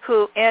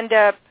 who end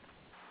up,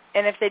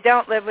 and if they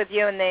don't live with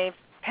you and they've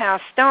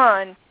passed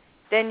on,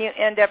 then you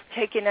end up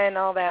taking in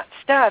all that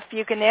stuff.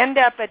 You can end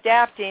up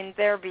adapting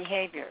their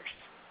behaviors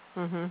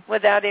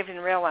without even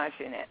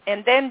realizing it,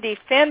 and then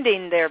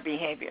defending their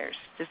behaviors.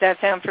 Does that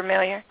sound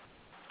familiar?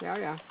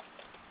 Yeah.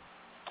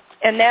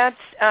 And that's,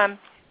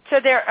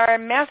 so there are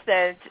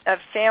methods of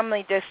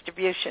family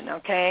distribution,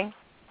 okay?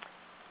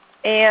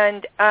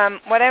 And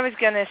what I was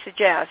going to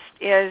suggest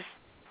is,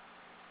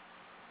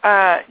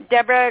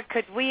 Deborah,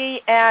 could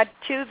we add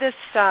to the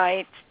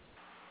site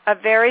a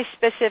very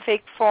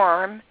specific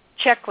form,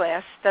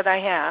 checklist that I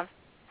have,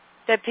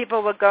 that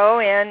people will go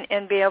in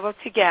and be able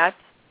to get?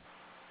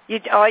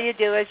 All you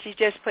do is you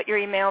just put your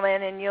email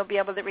in and you'll be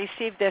able to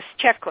receive this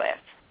checklist.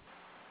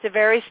 It's a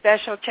very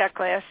special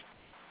checklist.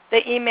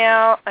 The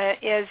email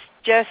is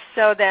just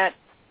so that,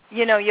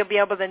 you'll be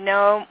able to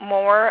know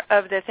more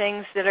of the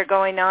things that are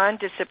going on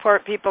to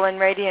support people in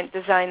radiant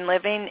design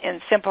living in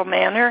simple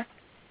manner.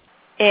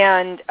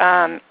 And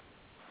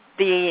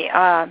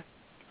the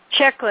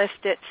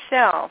checklist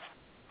itself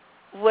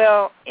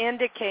will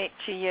indicate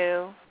to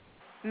you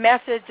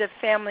methods of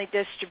family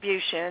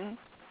distribution,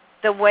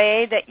 the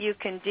way that you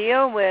can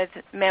deal with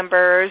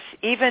members,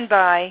 even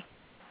by,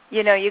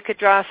 you could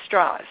draw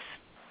straws.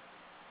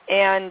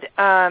 And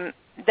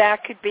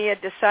that could be a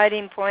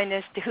deciding point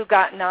as to who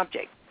got an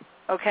object.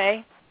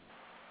 okay?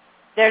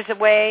 There's a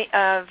way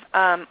of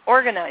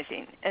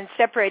organizing and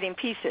separating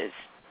pieces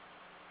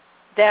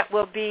that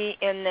will be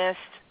in this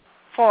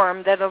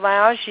form that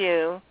allows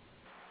you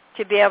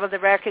to be able to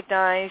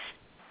recognize,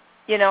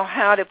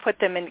 how to put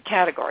them in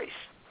categories,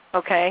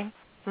 okay?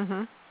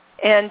 Mm-hmm.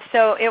 And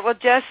so it will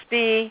just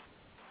be,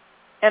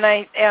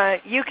 and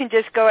you can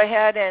just go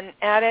ahead and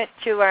add it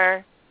to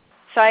our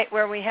site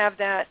where we have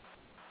the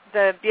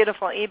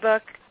beautiful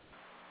ebook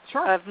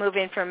of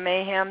moving from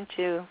mayhem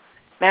to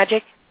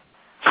magic.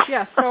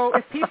 Yeah, so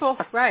if people,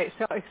 right,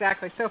 so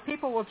exactly. So if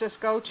people will just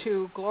go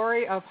to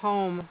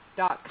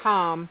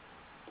gloryofhome.com,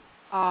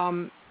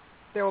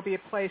 there will be a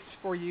place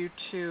for you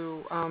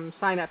to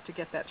sign up to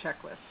get that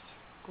checklist,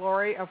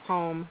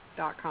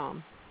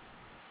 gloryofhome.com.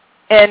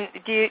 And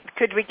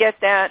could we get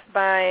that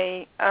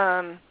by,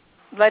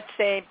 let's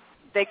say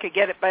they could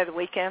get it by the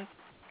weekend?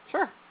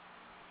 Sure.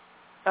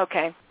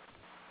 Okay.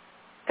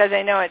 Because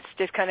I know it's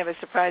just kind of a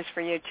surprise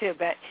for you too,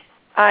 but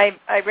I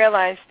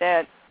realized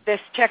that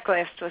this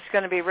checklist was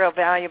going to be real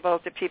valuable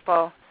to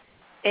people.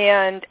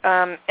 And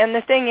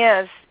the thing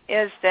is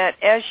that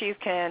as you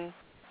can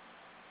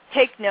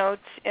take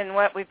notes in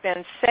what we've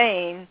been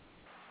saying,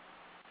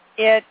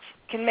 it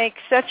can make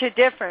such a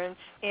difference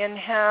in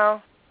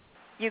how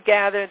you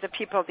gather the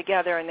people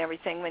together and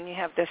everything when you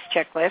have this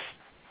checklist.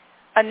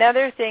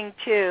 Another thing,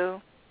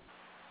 too,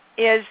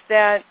 is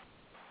that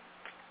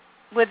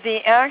with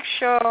the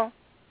actual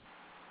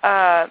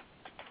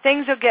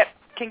things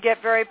can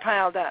get very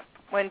piled up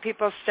when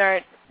people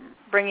start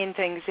bringing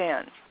things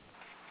in.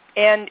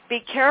 And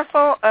be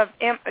careful of,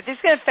 this is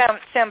going to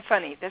sound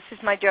funny. This is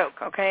my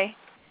joke, okay?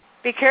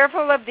 Be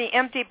careful of the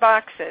empty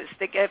boxes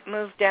that get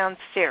moved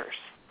downstairs.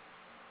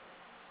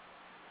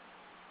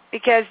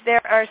 Because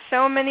there are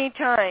so many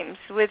times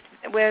with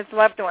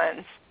loved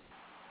ones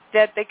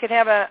that they could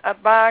have a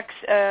box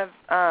of,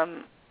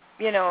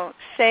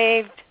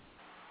 saved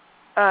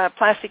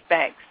plastic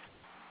bags.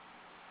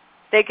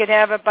 They could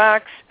have a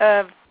box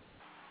of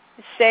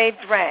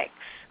saved rags,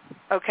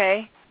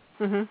 okay?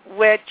 Mm-hmm.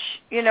 Which,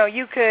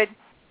 you could,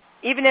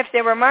 even if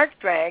they were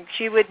marked rags,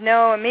 you would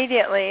know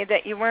immediately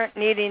that you weren't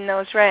needing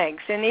those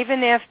rags. And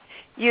even if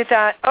you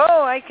thought,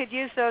 I could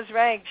use those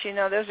rags,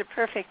 those are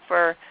perfect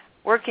for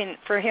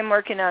him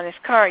working on his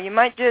car, you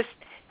might just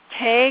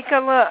take a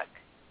look,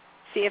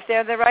 see if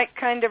they're the right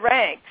kind of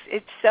rags.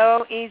 It's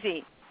so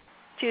easy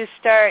to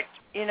start,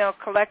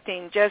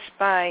 collecting just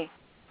by,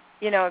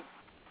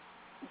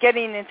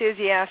 getting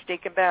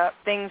enthusiastic about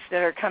things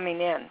that are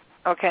coming in,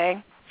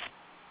 okay?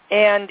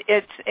 And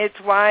it's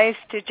wise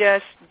to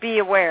just be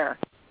aware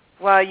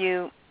while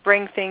you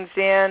bring things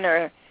in,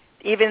 or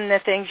even the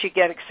things you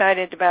get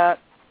excited about.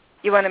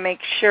 You want to make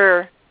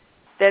sure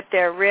that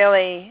they're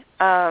really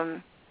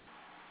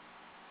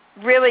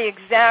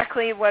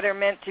exactly what are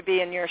meant to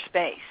be in your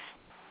space.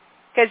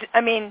 Because,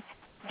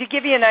 to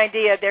give you an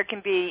idea, there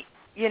can be,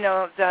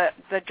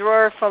 the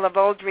drawer full of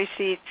old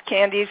receipts,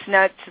 candies,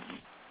 nuts,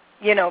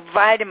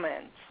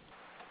 vitamins,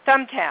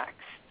 thumbtacks,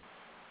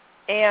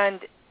 and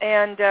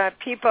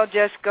people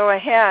just go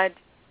ahead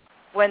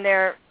when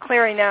they're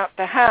clearing out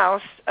the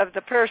house of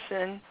the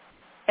person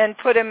and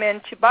put them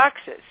into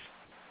boxes.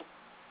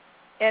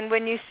 And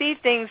when you see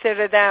things that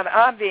are that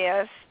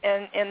obvious,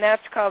 and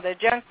that's called a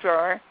junk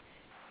drawer,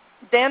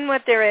 then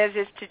what there is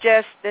to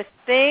just the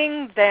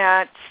thing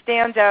that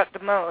stands out the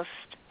most,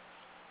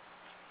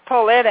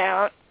 pull it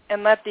out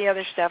and let the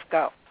other stuff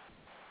go.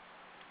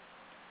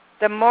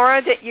 The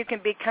more that you can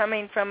be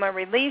coming from a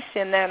release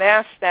in that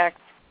aspect,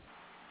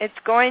 it's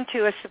going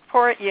to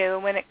support you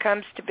when it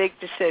comes to big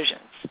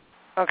decisions.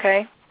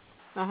 Okay?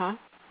 Uh-huh.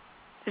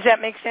 Does that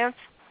make sense?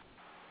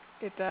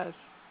 It does.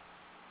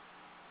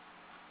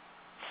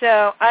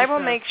 So I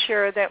will make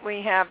sure that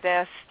we have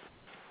this.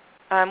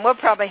 We'll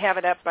probably have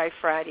it up by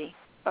Friday.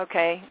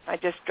 Okay? I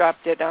just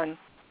dropped it on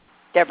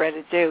Deborah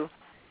to do.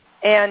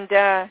 And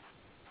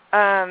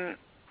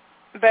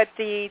but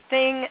the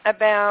thing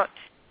about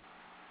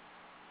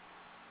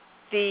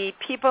the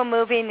people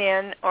moving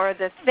in or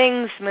the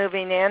things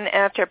moving in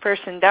after a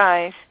person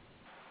dies,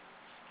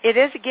 it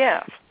is a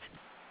gift.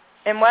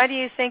 And why do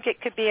you think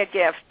it could be a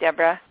gift,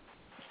 Deborah?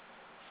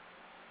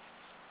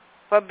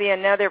 What would be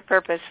another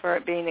purpose for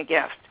it being a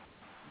gift?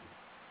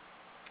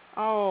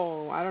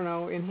 Oh, I don't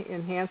know,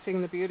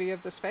 enhancing the beauty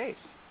of the space.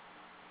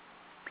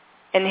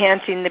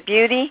 Enhancing the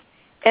beauty.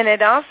 And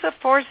it also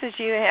forces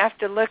you to have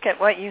to look at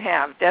what you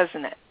have,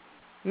 doesn't it?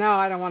 No,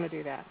 I don't want to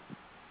do that.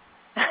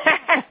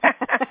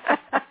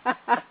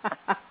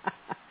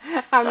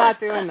 I'm not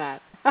doing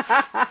that.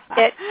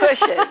 It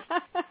pushes.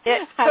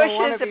 It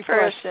pushes a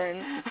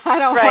person. I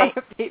don't want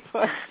to be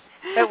pushed.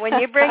 But when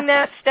you bring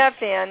that stuff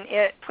in,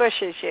 it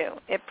pushes you.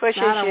 It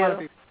pushes I don't you. Want to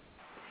be...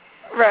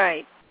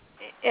 Right.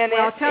 And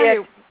I'll tell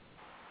you.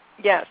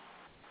 Yes.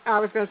 I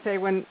was going to say,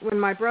 when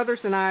my brothers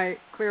and I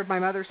cleared my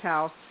mother's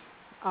house,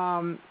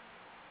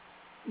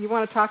 you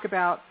want to talk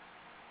about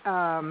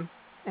an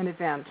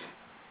event,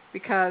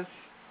 because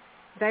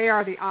they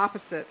are the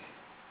opposite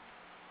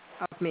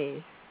of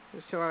me.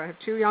 So I have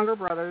two younger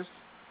brothers,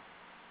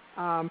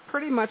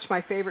 pretty much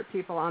my favorite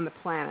people on the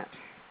planet.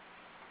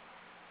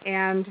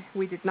 And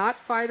we did not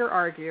fight or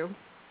argue,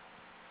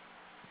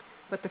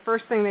 but the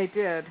first thing they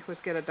did was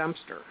get a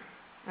dumpster.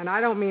 And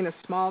I don't mean a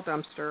small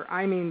dumpster.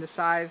 I mean the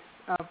size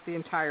of the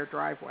entire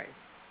driveway.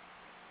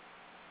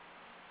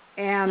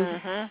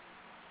 And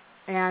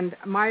and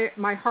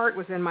my heart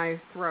was in my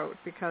throat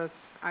because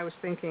I was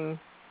thinking,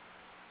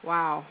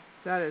 wow,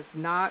 that is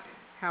not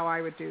how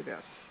I would do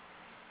this.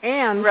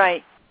 And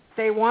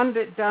they wanted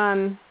it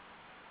done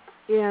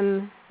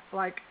in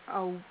like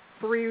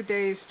 3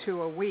 days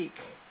to a week.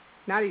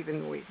 Not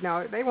even a week.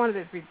 No, they wanted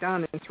it to be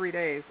done in 3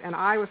 days, and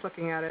I was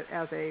looking at it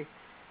as a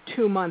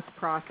 2-month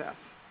process.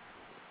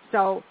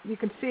 So you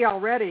can see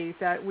already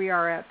that we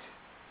are at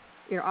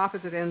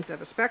opposite ends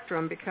of a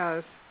spectrum,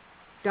 because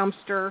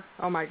dumpster,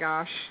 oh my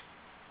gosh,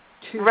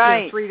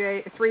 3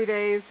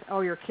 days,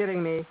 oh, you're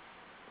kidding me.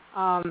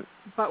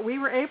 But we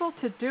were able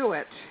to do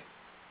it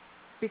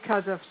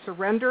because of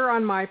surrender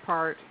on my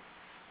part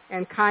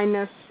and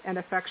kindness and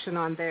affection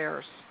on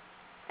theirs,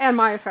 and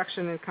my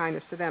affection and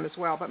kindness to them as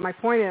well. But my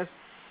point is,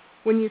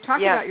 when you talk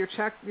about your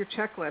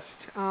checklist,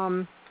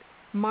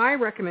 my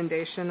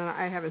recommendation, and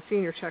I haven't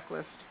seen your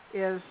checklist,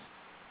 is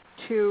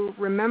to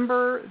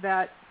remember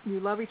that you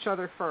love each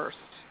other first,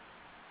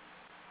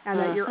 and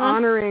that you're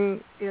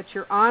honoring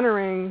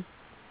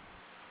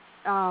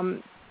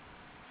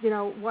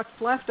what's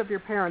left of your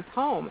parents'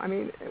 home. I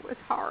mean, it was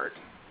hard.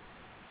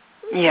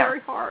 It was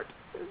very hard.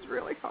 It was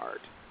really hard.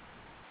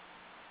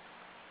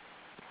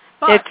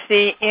 But it's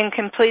the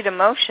incomplete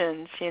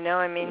emotions,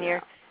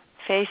 you're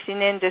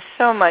facing into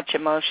so much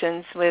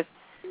emotions with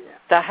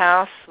the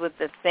house, with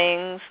the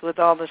things, with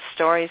all the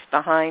stories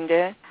behind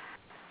it.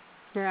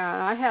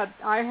 Yeah,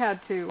 I had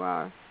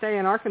to stay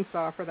in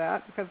Arkansas for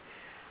that, because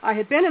I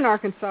had been in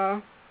Arkansas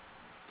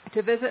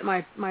to visit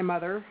my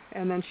mother,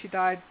 and then she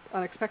died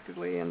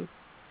unexpectedly, and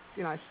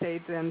I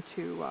stayed then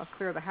to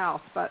clear the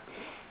house. But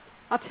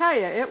I'll tell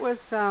you, it was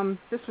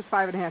this was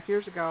 5.5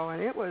 years ago,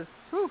 and it was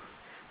whew.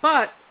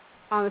 But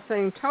on the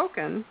same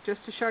token,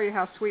 just to show you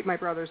how sweet my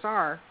brothers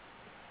are,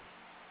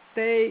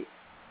 we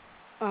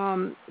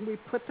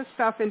put the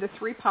stuff into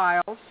 3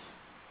 piles,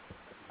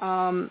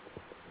 and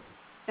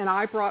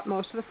I brought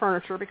most of the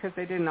furniture because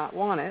they did not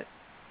want it,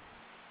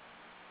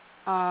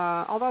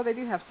 although they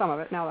do have some of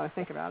it now that I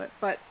think about it.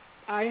 But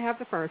I have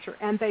the furniture,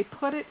 and they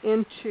put it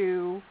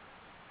into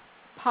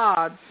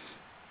pods,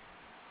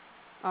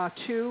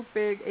 2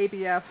 big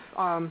ABF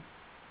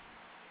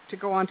to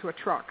go onto a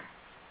truck,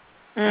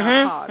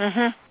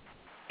 pods.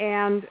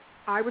 And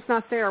I was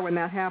not there when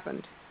that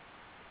happened.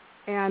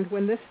 And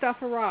when this stuff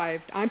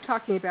arrived, I'm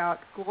talking about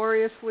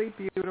gloriously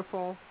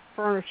beautiful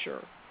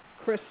furniture,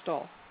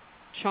 crystal,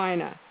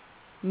 china.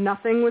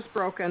 Nothing was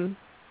broken.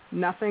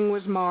 Nothing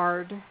was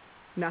marred.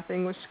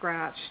 Nothing was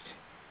scratched.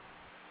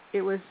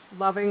 It was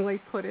lovingly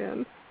put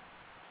in.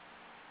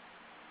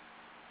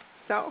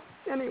 So,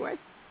 anyway.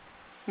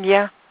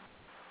 Yeah.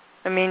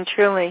 I mean,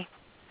 truly.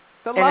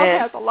 The love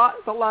has a lot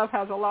to do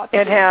with it.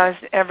 It has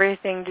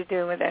everything to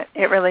do with it.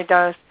 It really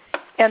does.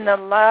 And the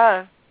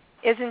love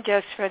isn't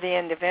just for the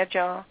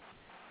individual.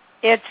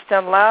 It's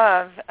the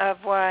love of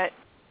what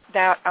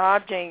that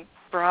object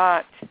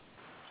brought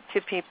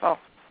to people.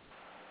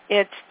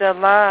 It's the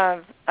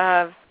love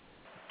of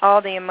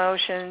all the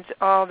emotions,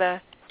 all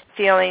the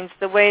feelings,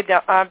 the way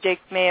the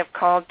object may have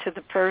called to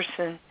the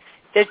person.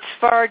 It's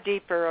far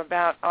deeper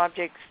about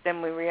objects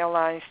than we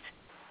realized.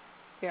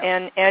 Yeah.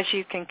 And as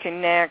you can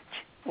connect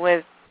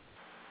with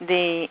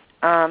the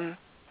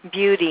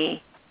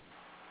beauty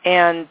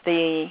and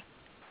the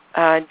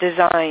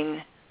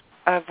design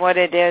of what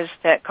it is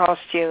that calls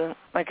to you,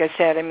 like I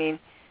said, I mean,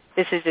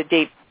 this is a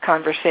deep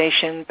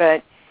conversation,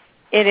 but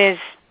it is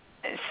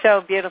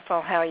so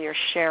beautiful how you're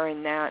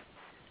sharing that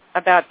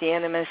about the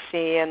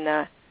intimacy and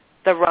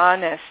the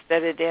rawness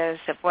that it is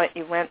of what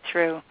you went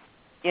through,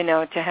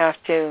 to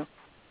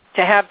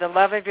have the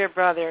love of your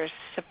brothers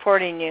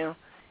supporting you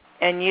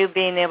and you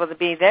being able to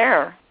be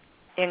there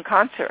in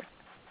concert.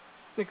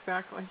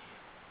 Exactly.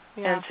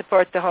 Yeah. And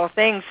support the whole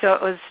thing. So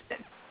it was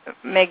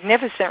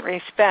magnificent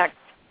respect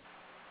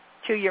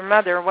to your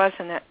mother,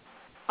 wasn't it?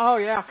 Oh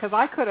yeah, because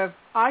I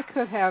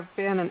could have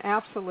been an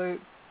absolute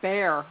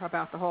bear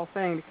about the whole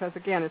thing, because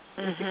again,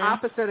 it's the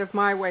opposite of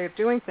my way of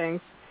doing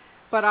things.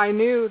 But I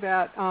knew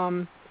that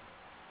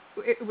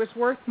it was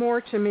worth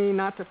more to me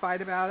not to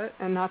fight about it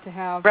and not to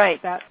have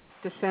that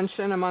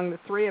dissension among the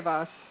 3 of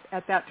us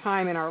at that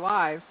time in our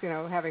lives,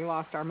 having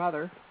lost our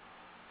mother.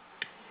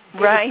 It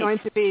was going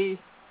to be,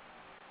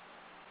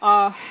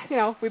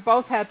 we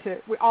both had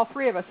to, all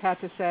 3 of us had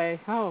to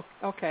say, oh,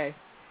 okay.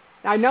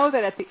 I know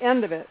that at the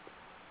end of it,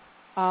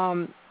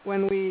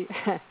 when we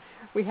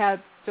we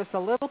had just a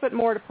little bit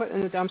more to put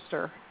in the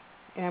dumpster,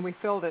 and we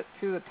filled it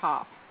to the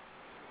top.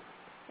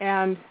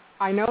 And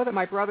I know that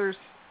my brothers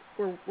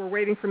were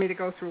waiting for me to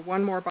go through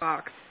one more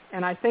box,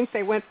 and I think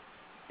they went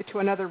to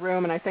another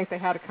room, and I think they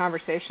had a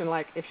conversation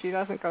like, if she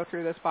doesn't go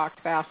through this box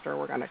faster,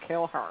 we're going to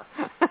kill her.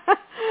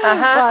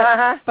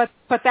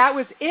 But that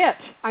was it.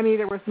 I mean,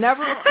 there was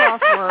never a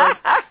crossword.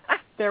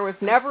 There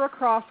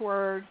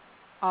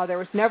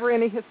was never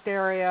any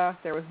hysteria.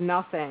 There was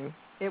nothing.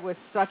 It was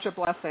such a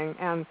blessing,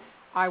 and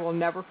I will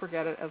never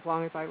forget it as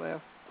long as I live,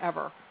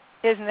 ever.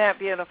 Isn't that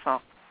beautiful?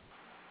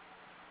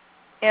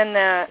 And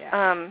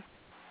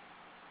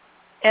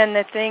and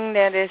the thing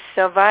that is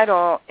so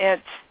vital,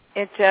 it's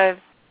a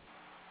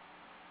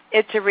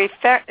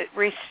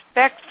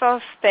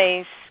respectful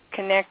space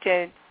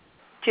connected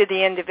to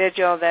the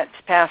individual that's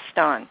passed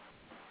on.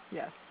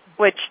 Yes.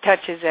 Which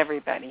touches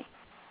everybody.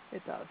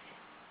 It does.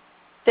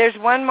 There's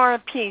one more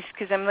piece,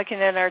 because I'm looking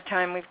at our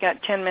time. We've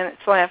got 10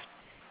 minutes left.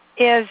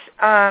 Is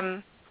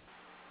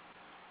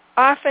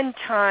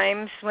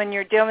oftentimes when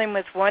you're dealing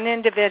with one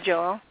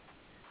individual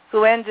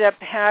who ends up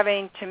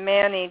having to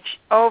manage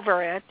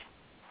over it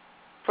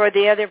for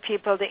the other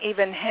people to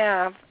even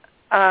have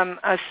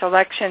a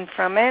selection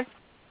from it,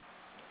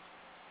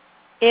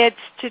 it's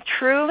to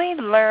truly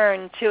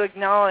learn to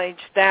acknowledge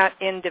that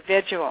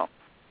individual.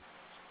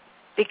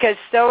 Because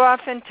so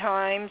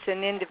oftentimes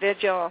an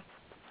individual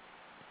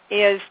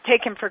is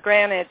taking for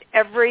granted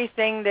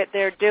everything that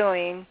they're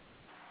doing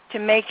to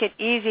make it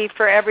easy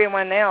for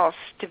everyone else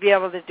to be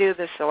able to do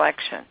the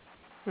selection.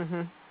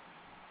 Mm-hmm.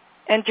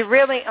 And to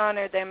really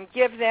honor them,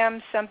 give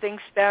them something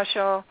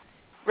special,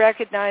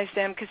 recognize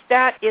them, because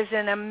that is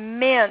an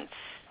immense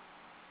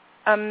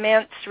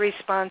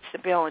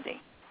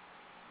responsibility.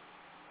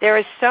 There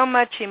is so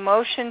much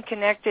emotion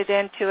connected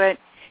into it.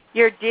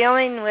 You're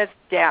dealing with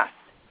death.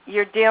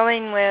 You're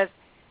dealing with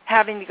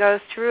having to go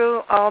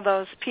through all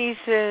those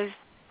pieces,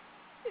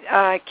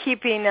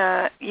 keeping,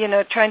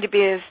 trying to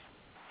be as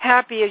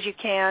happy as you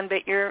can,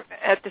 but you're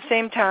at the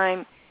same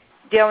time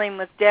dealing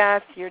with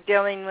death. You're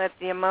dealing with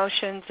the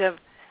emotions of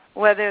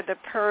whether the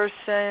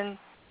person,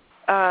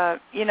 how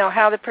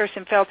the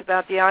person felt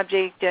about the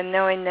object, and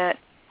knowing that,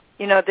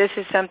 this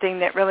is something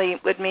that really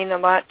would mean a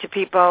lot to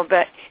people,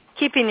 but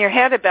keeping your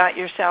head about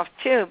yourself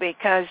too,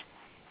 because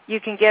you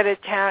can get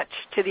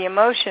attached to the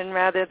emotion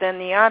rather than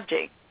the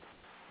object.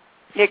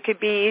 It could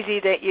be easy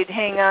that you'd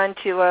hang on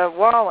to a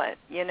wallet,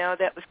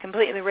 that was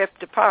completely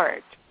ripped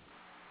apart,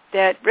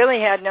 that really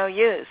had no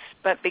use,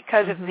 but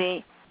because of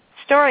the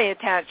story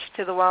attached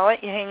to the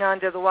wallet, you hang on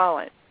to the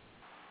wallet.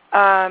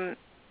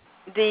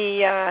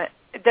 The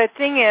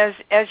thing is,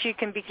 as you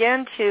can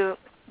begin to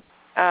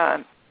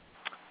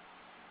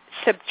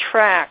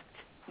subtract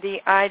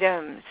the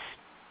items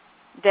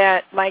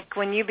that, like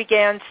when you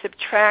began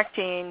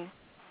subtracting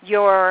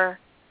your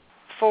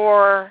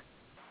 4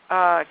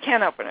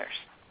 can openers,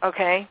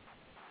 okay?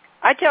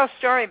 I tell a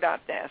story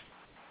about this.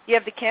 You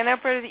have the can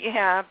opener that you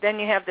have, then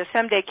you have the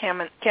someday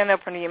can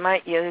opener you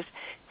might use,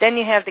 then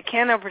you have the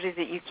can opener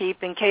that you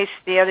keep in case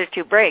the other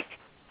 2 break.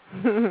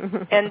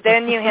 And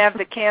then you have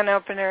the can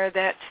opener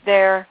that's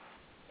there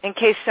in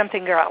case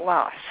something got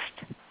lost,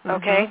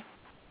 okay?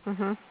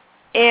 Mm-hmm.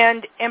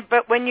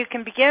 But when you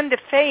can begin to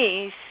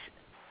face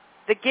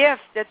the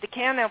gift that the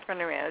can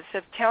opener is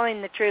of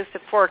telling the truth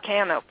of 4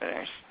 can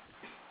openers,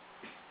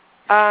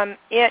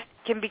 it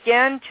can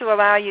begin to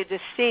allow you to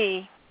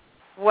see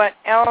what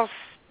else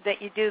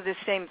that you do the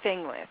same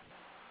thing with.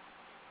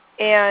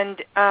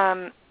 And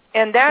that's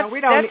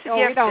the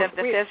gift of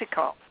the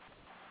physical.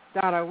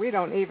 Donna, we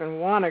don't even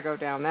want to go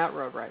down that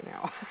road right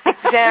now.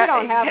 Exactly. We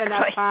don't have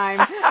enough time.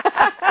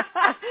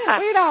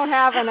 We don't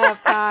have enough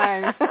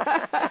time.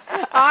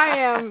 I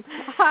am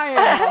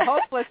a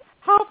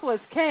hopeless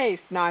case.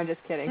 No, I'm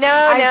just kidding. No.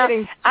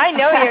 I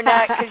know you're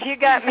not, because you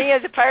got me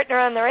as a partner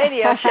on the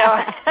radio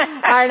show.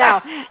 I know.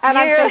 And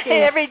I'm thinking,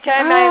 every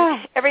time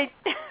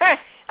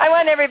I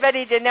want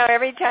everybody to know,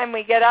 every time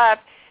we get up,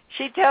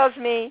 she tells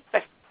me,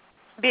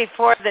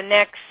 before the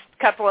next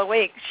couple of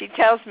weeks, she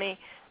tells me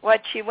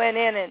what she went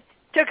in and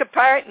took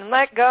apart and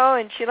let go,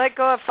 and she let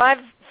go of five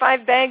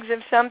bags of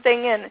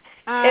something, and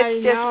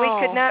it's just, we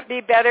could not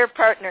be better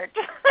partnered.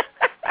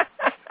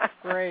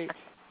 Great.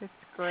 It's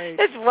great.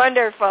 It's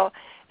wonderful.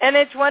 And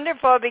it's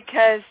wonderful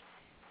because,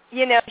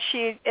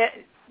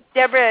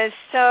 Deborah is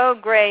so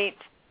great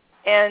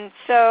and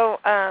so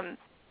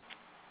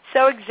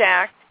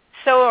exact,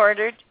 so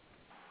ordered,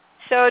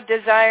 so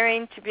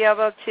desiring to be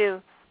able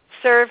to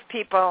serve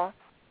people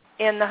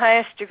in the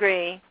highest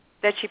degree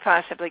that she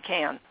possibly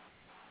can.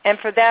 And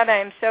for that I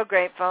am so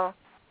grateful.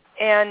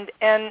 And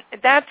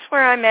that's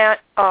where I'm at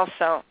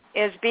also,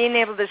 is being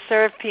able to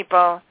serve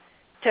people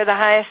to the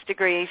highest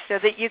degree so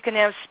that you can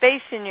have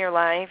space in your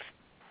life,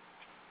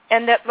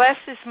 and that less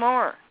is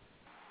more,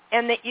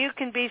 and that you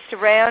can be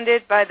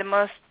surrounded by the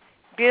most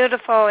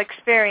beautiful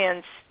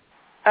experience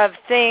of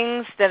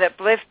things that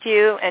uplift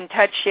you and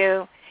touch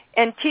you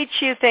and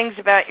teach you things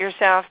about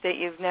yourself that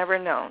you've never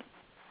known.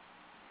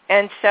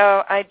 And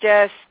so I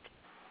just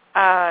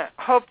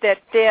hope that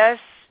this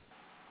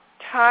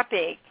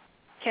topic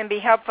can be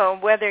helpful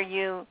whether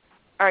you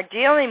are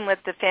dealing with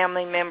the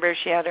family members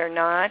yet or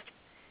not.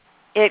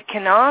 It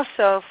can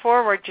also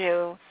forward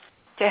you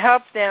to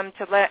help them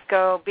to let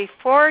go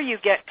before you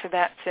get to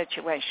that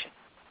situation.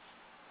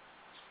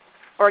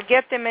 Or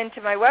get them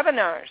into my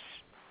webinars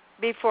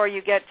before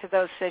you get to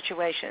those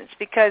situations.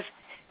 Because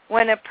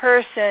when a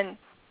person,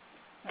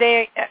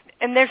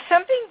 and there's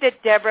something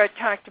that Deborah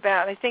talked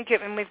about, I think,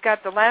 and we've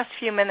got the last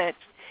few minutes,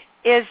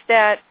 is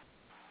that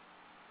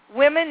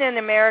women in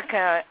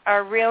America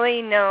are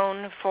really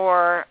known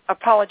for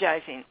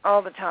apologizing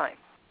all the time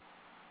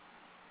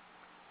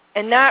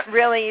and not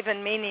really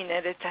even meaning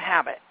it. It's a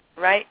habit,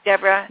 right,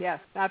 Deborah? Yes,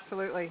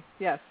 absolutely,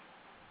 yes.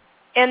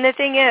 And the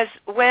thing is,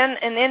 when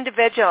an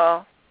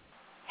individual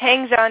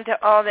hangs on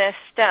to all this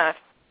stuff,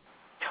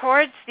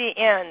 towards the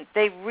end,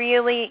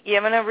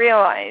 you're going to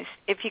realize,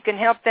 if you can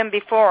help them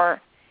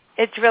before,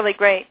 it's really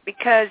great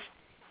because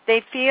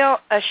they feel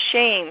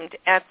ashamed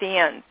at the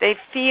end. They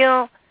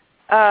feel,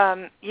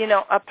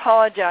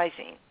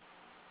 apologizing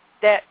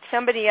that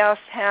somebody else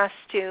has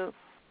to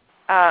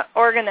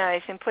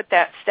organize and put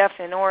that stuff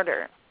in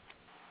order.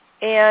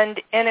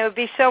 And it would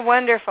be so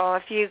wonderful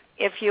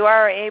if you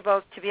are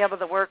able to be able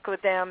to work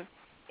with them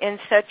in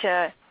such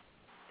a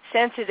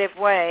sensitive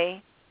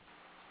way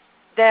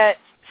that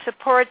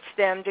supports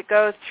them to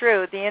go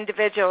through, the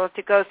individual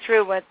to go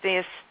through what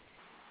this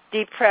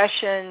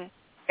depression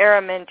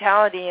era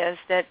mentality is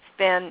that's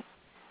been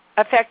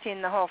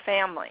affecting the whole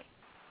family.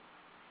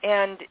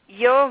 And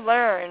you'll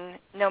learn,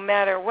 no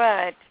matter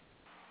what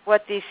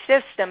these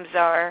systems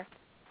are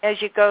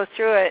as you go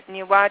through it, and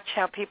you watch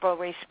how people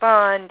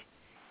respond.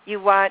 You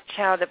watch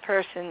how the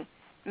person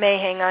may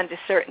hang on to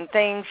certain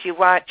things. You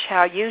watch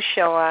how you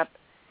show up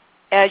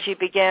as you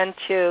begin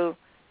to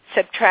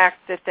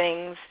subtract the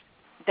things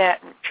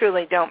that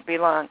truly don't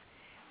belong.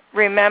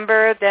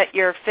 Remember that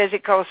your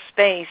physical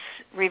space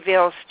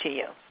reveals to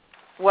you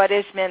what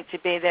is meant to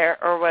be there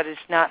or what is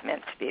not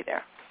meant to be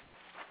there.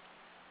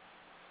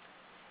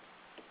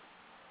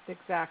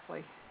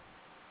 Exactly.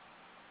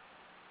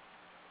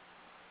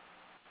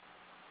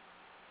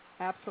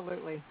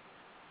 Absolutely.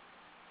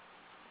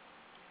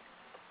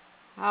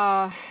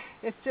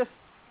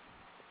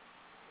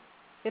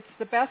 It's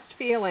the best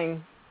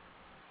feeling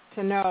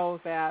to know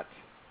that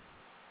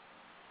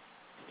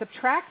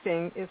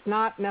subtracting is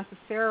not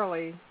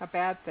necessarily a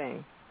bad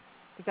thing.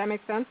 Does that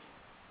make sense?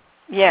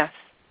 Yes.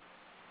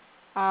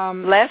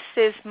 Less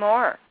is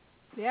more.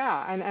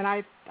 Yeah, and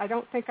I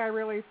don't think I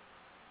really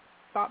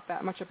thought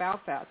that much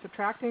about that.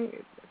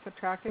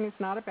 Subtracting is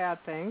not a bad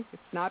thing.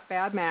 It's not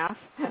bad math.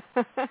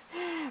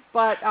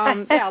 But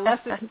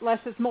less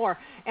is more.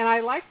 And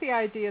I like the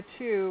idea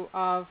too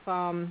of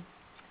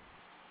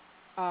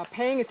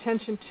paying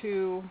attention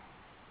to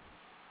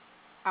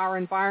our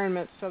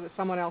environment so that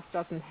someone else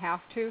doesn't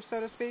have to, so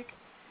to speak.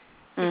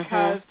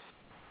 Because,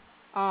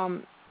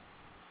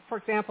 for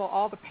example,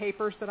 all the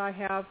papers that I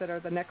have that are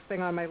the next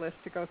thing on my list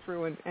to go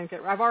through and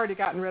get, I've already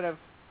gotten rid of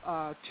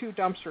 2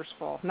 dumpsters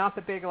full, not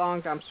the big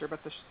long dumpster,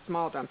 but the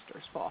small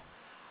dumpsters full.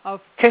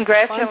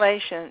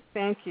 Congratulations.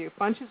 Thank you.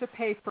 Bunches of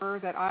paper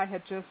that I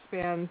had just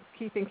been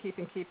keeping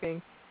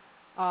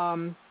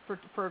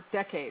for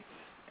decades.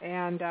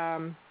 And,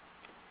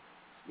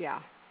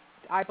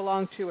 I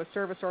belonged to a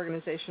service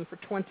organization for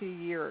 20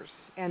 years,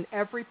 and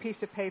every piece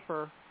of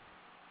paper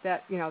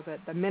that,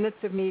 the minutes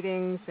of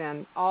meetings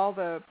and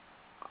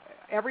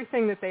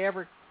everything that they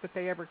ever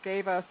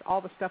gave us,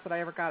 all the stuff that I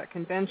ever got at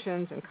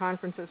conventions and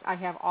conferences, I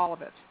have all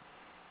of it.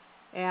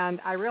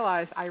 And I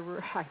realized I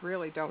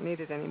really don't need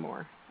it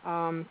anymore.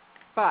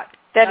 But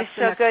that is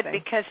so good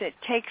because it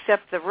takes up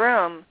the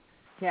room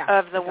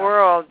of the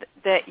world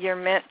that you're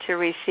meant to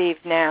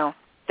receive now,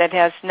 that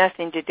has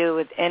nothing to do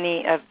with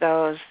any of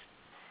those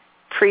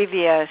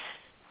previous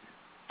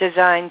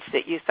designs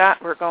that you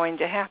thought were going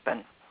to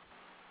happen.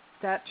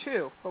 That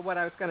too. But what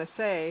I was going to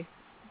say,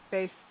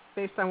 based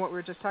on what we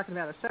were just talking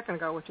about a second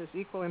ago, which is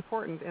equally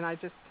important, and I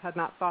just had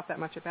not thought that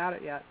much about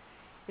it yet,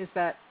 is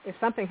that if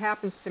something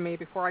happens to me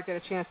before I get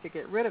a chance to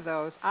get rid of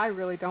those, I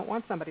really don't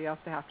want somebody else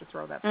to have to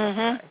throw that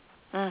stuff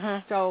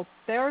away. So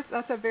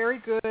that's a very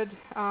good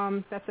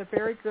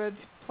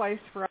place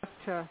for us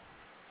to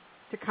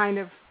kind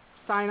of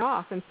sign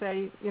off and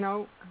say,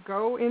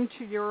 go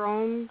into your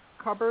own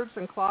cupboards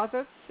and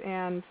closets,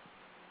 and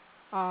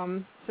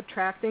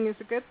subtracting is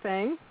a good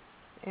thing,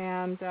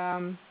 and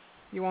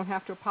you won't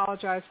have to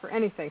apologize for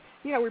anything.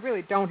 We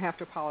really don't have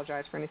to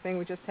apologize for anything.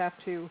 We just have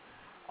to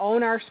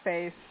own our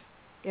space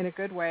in a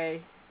good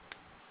way,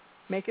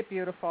 make it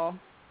beautiful,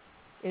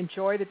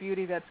 enjoy the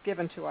beauty that's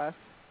given to us.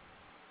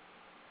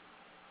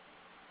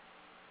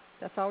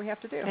 That's all we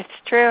have to do. It's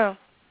true.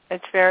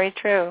 It's very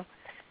true.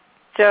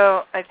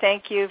 So I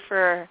thank you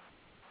for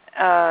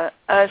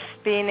us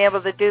being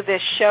able to do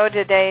this show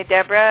today,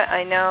 Deborah.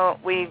 I know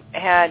we've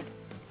had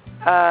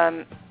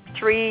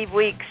 3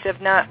 weeks of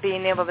not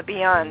being able to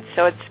be on,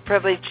 so it's a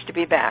privilege to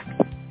be back.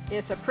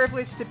 It's a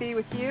privilege to be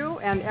with you,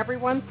 and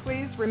everyone,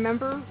 please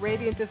remember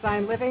Radiant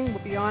Design Living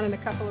will be on in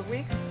a couple of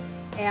weeks,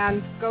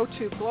 and go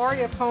to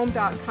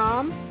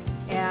gloryofhome.com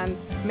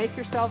and make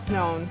yourselves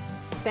known.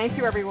 Thank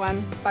you,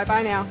 everyone.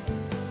 Bye-bye now.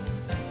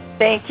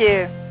 Thank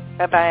you.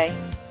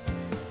 Bye-bye.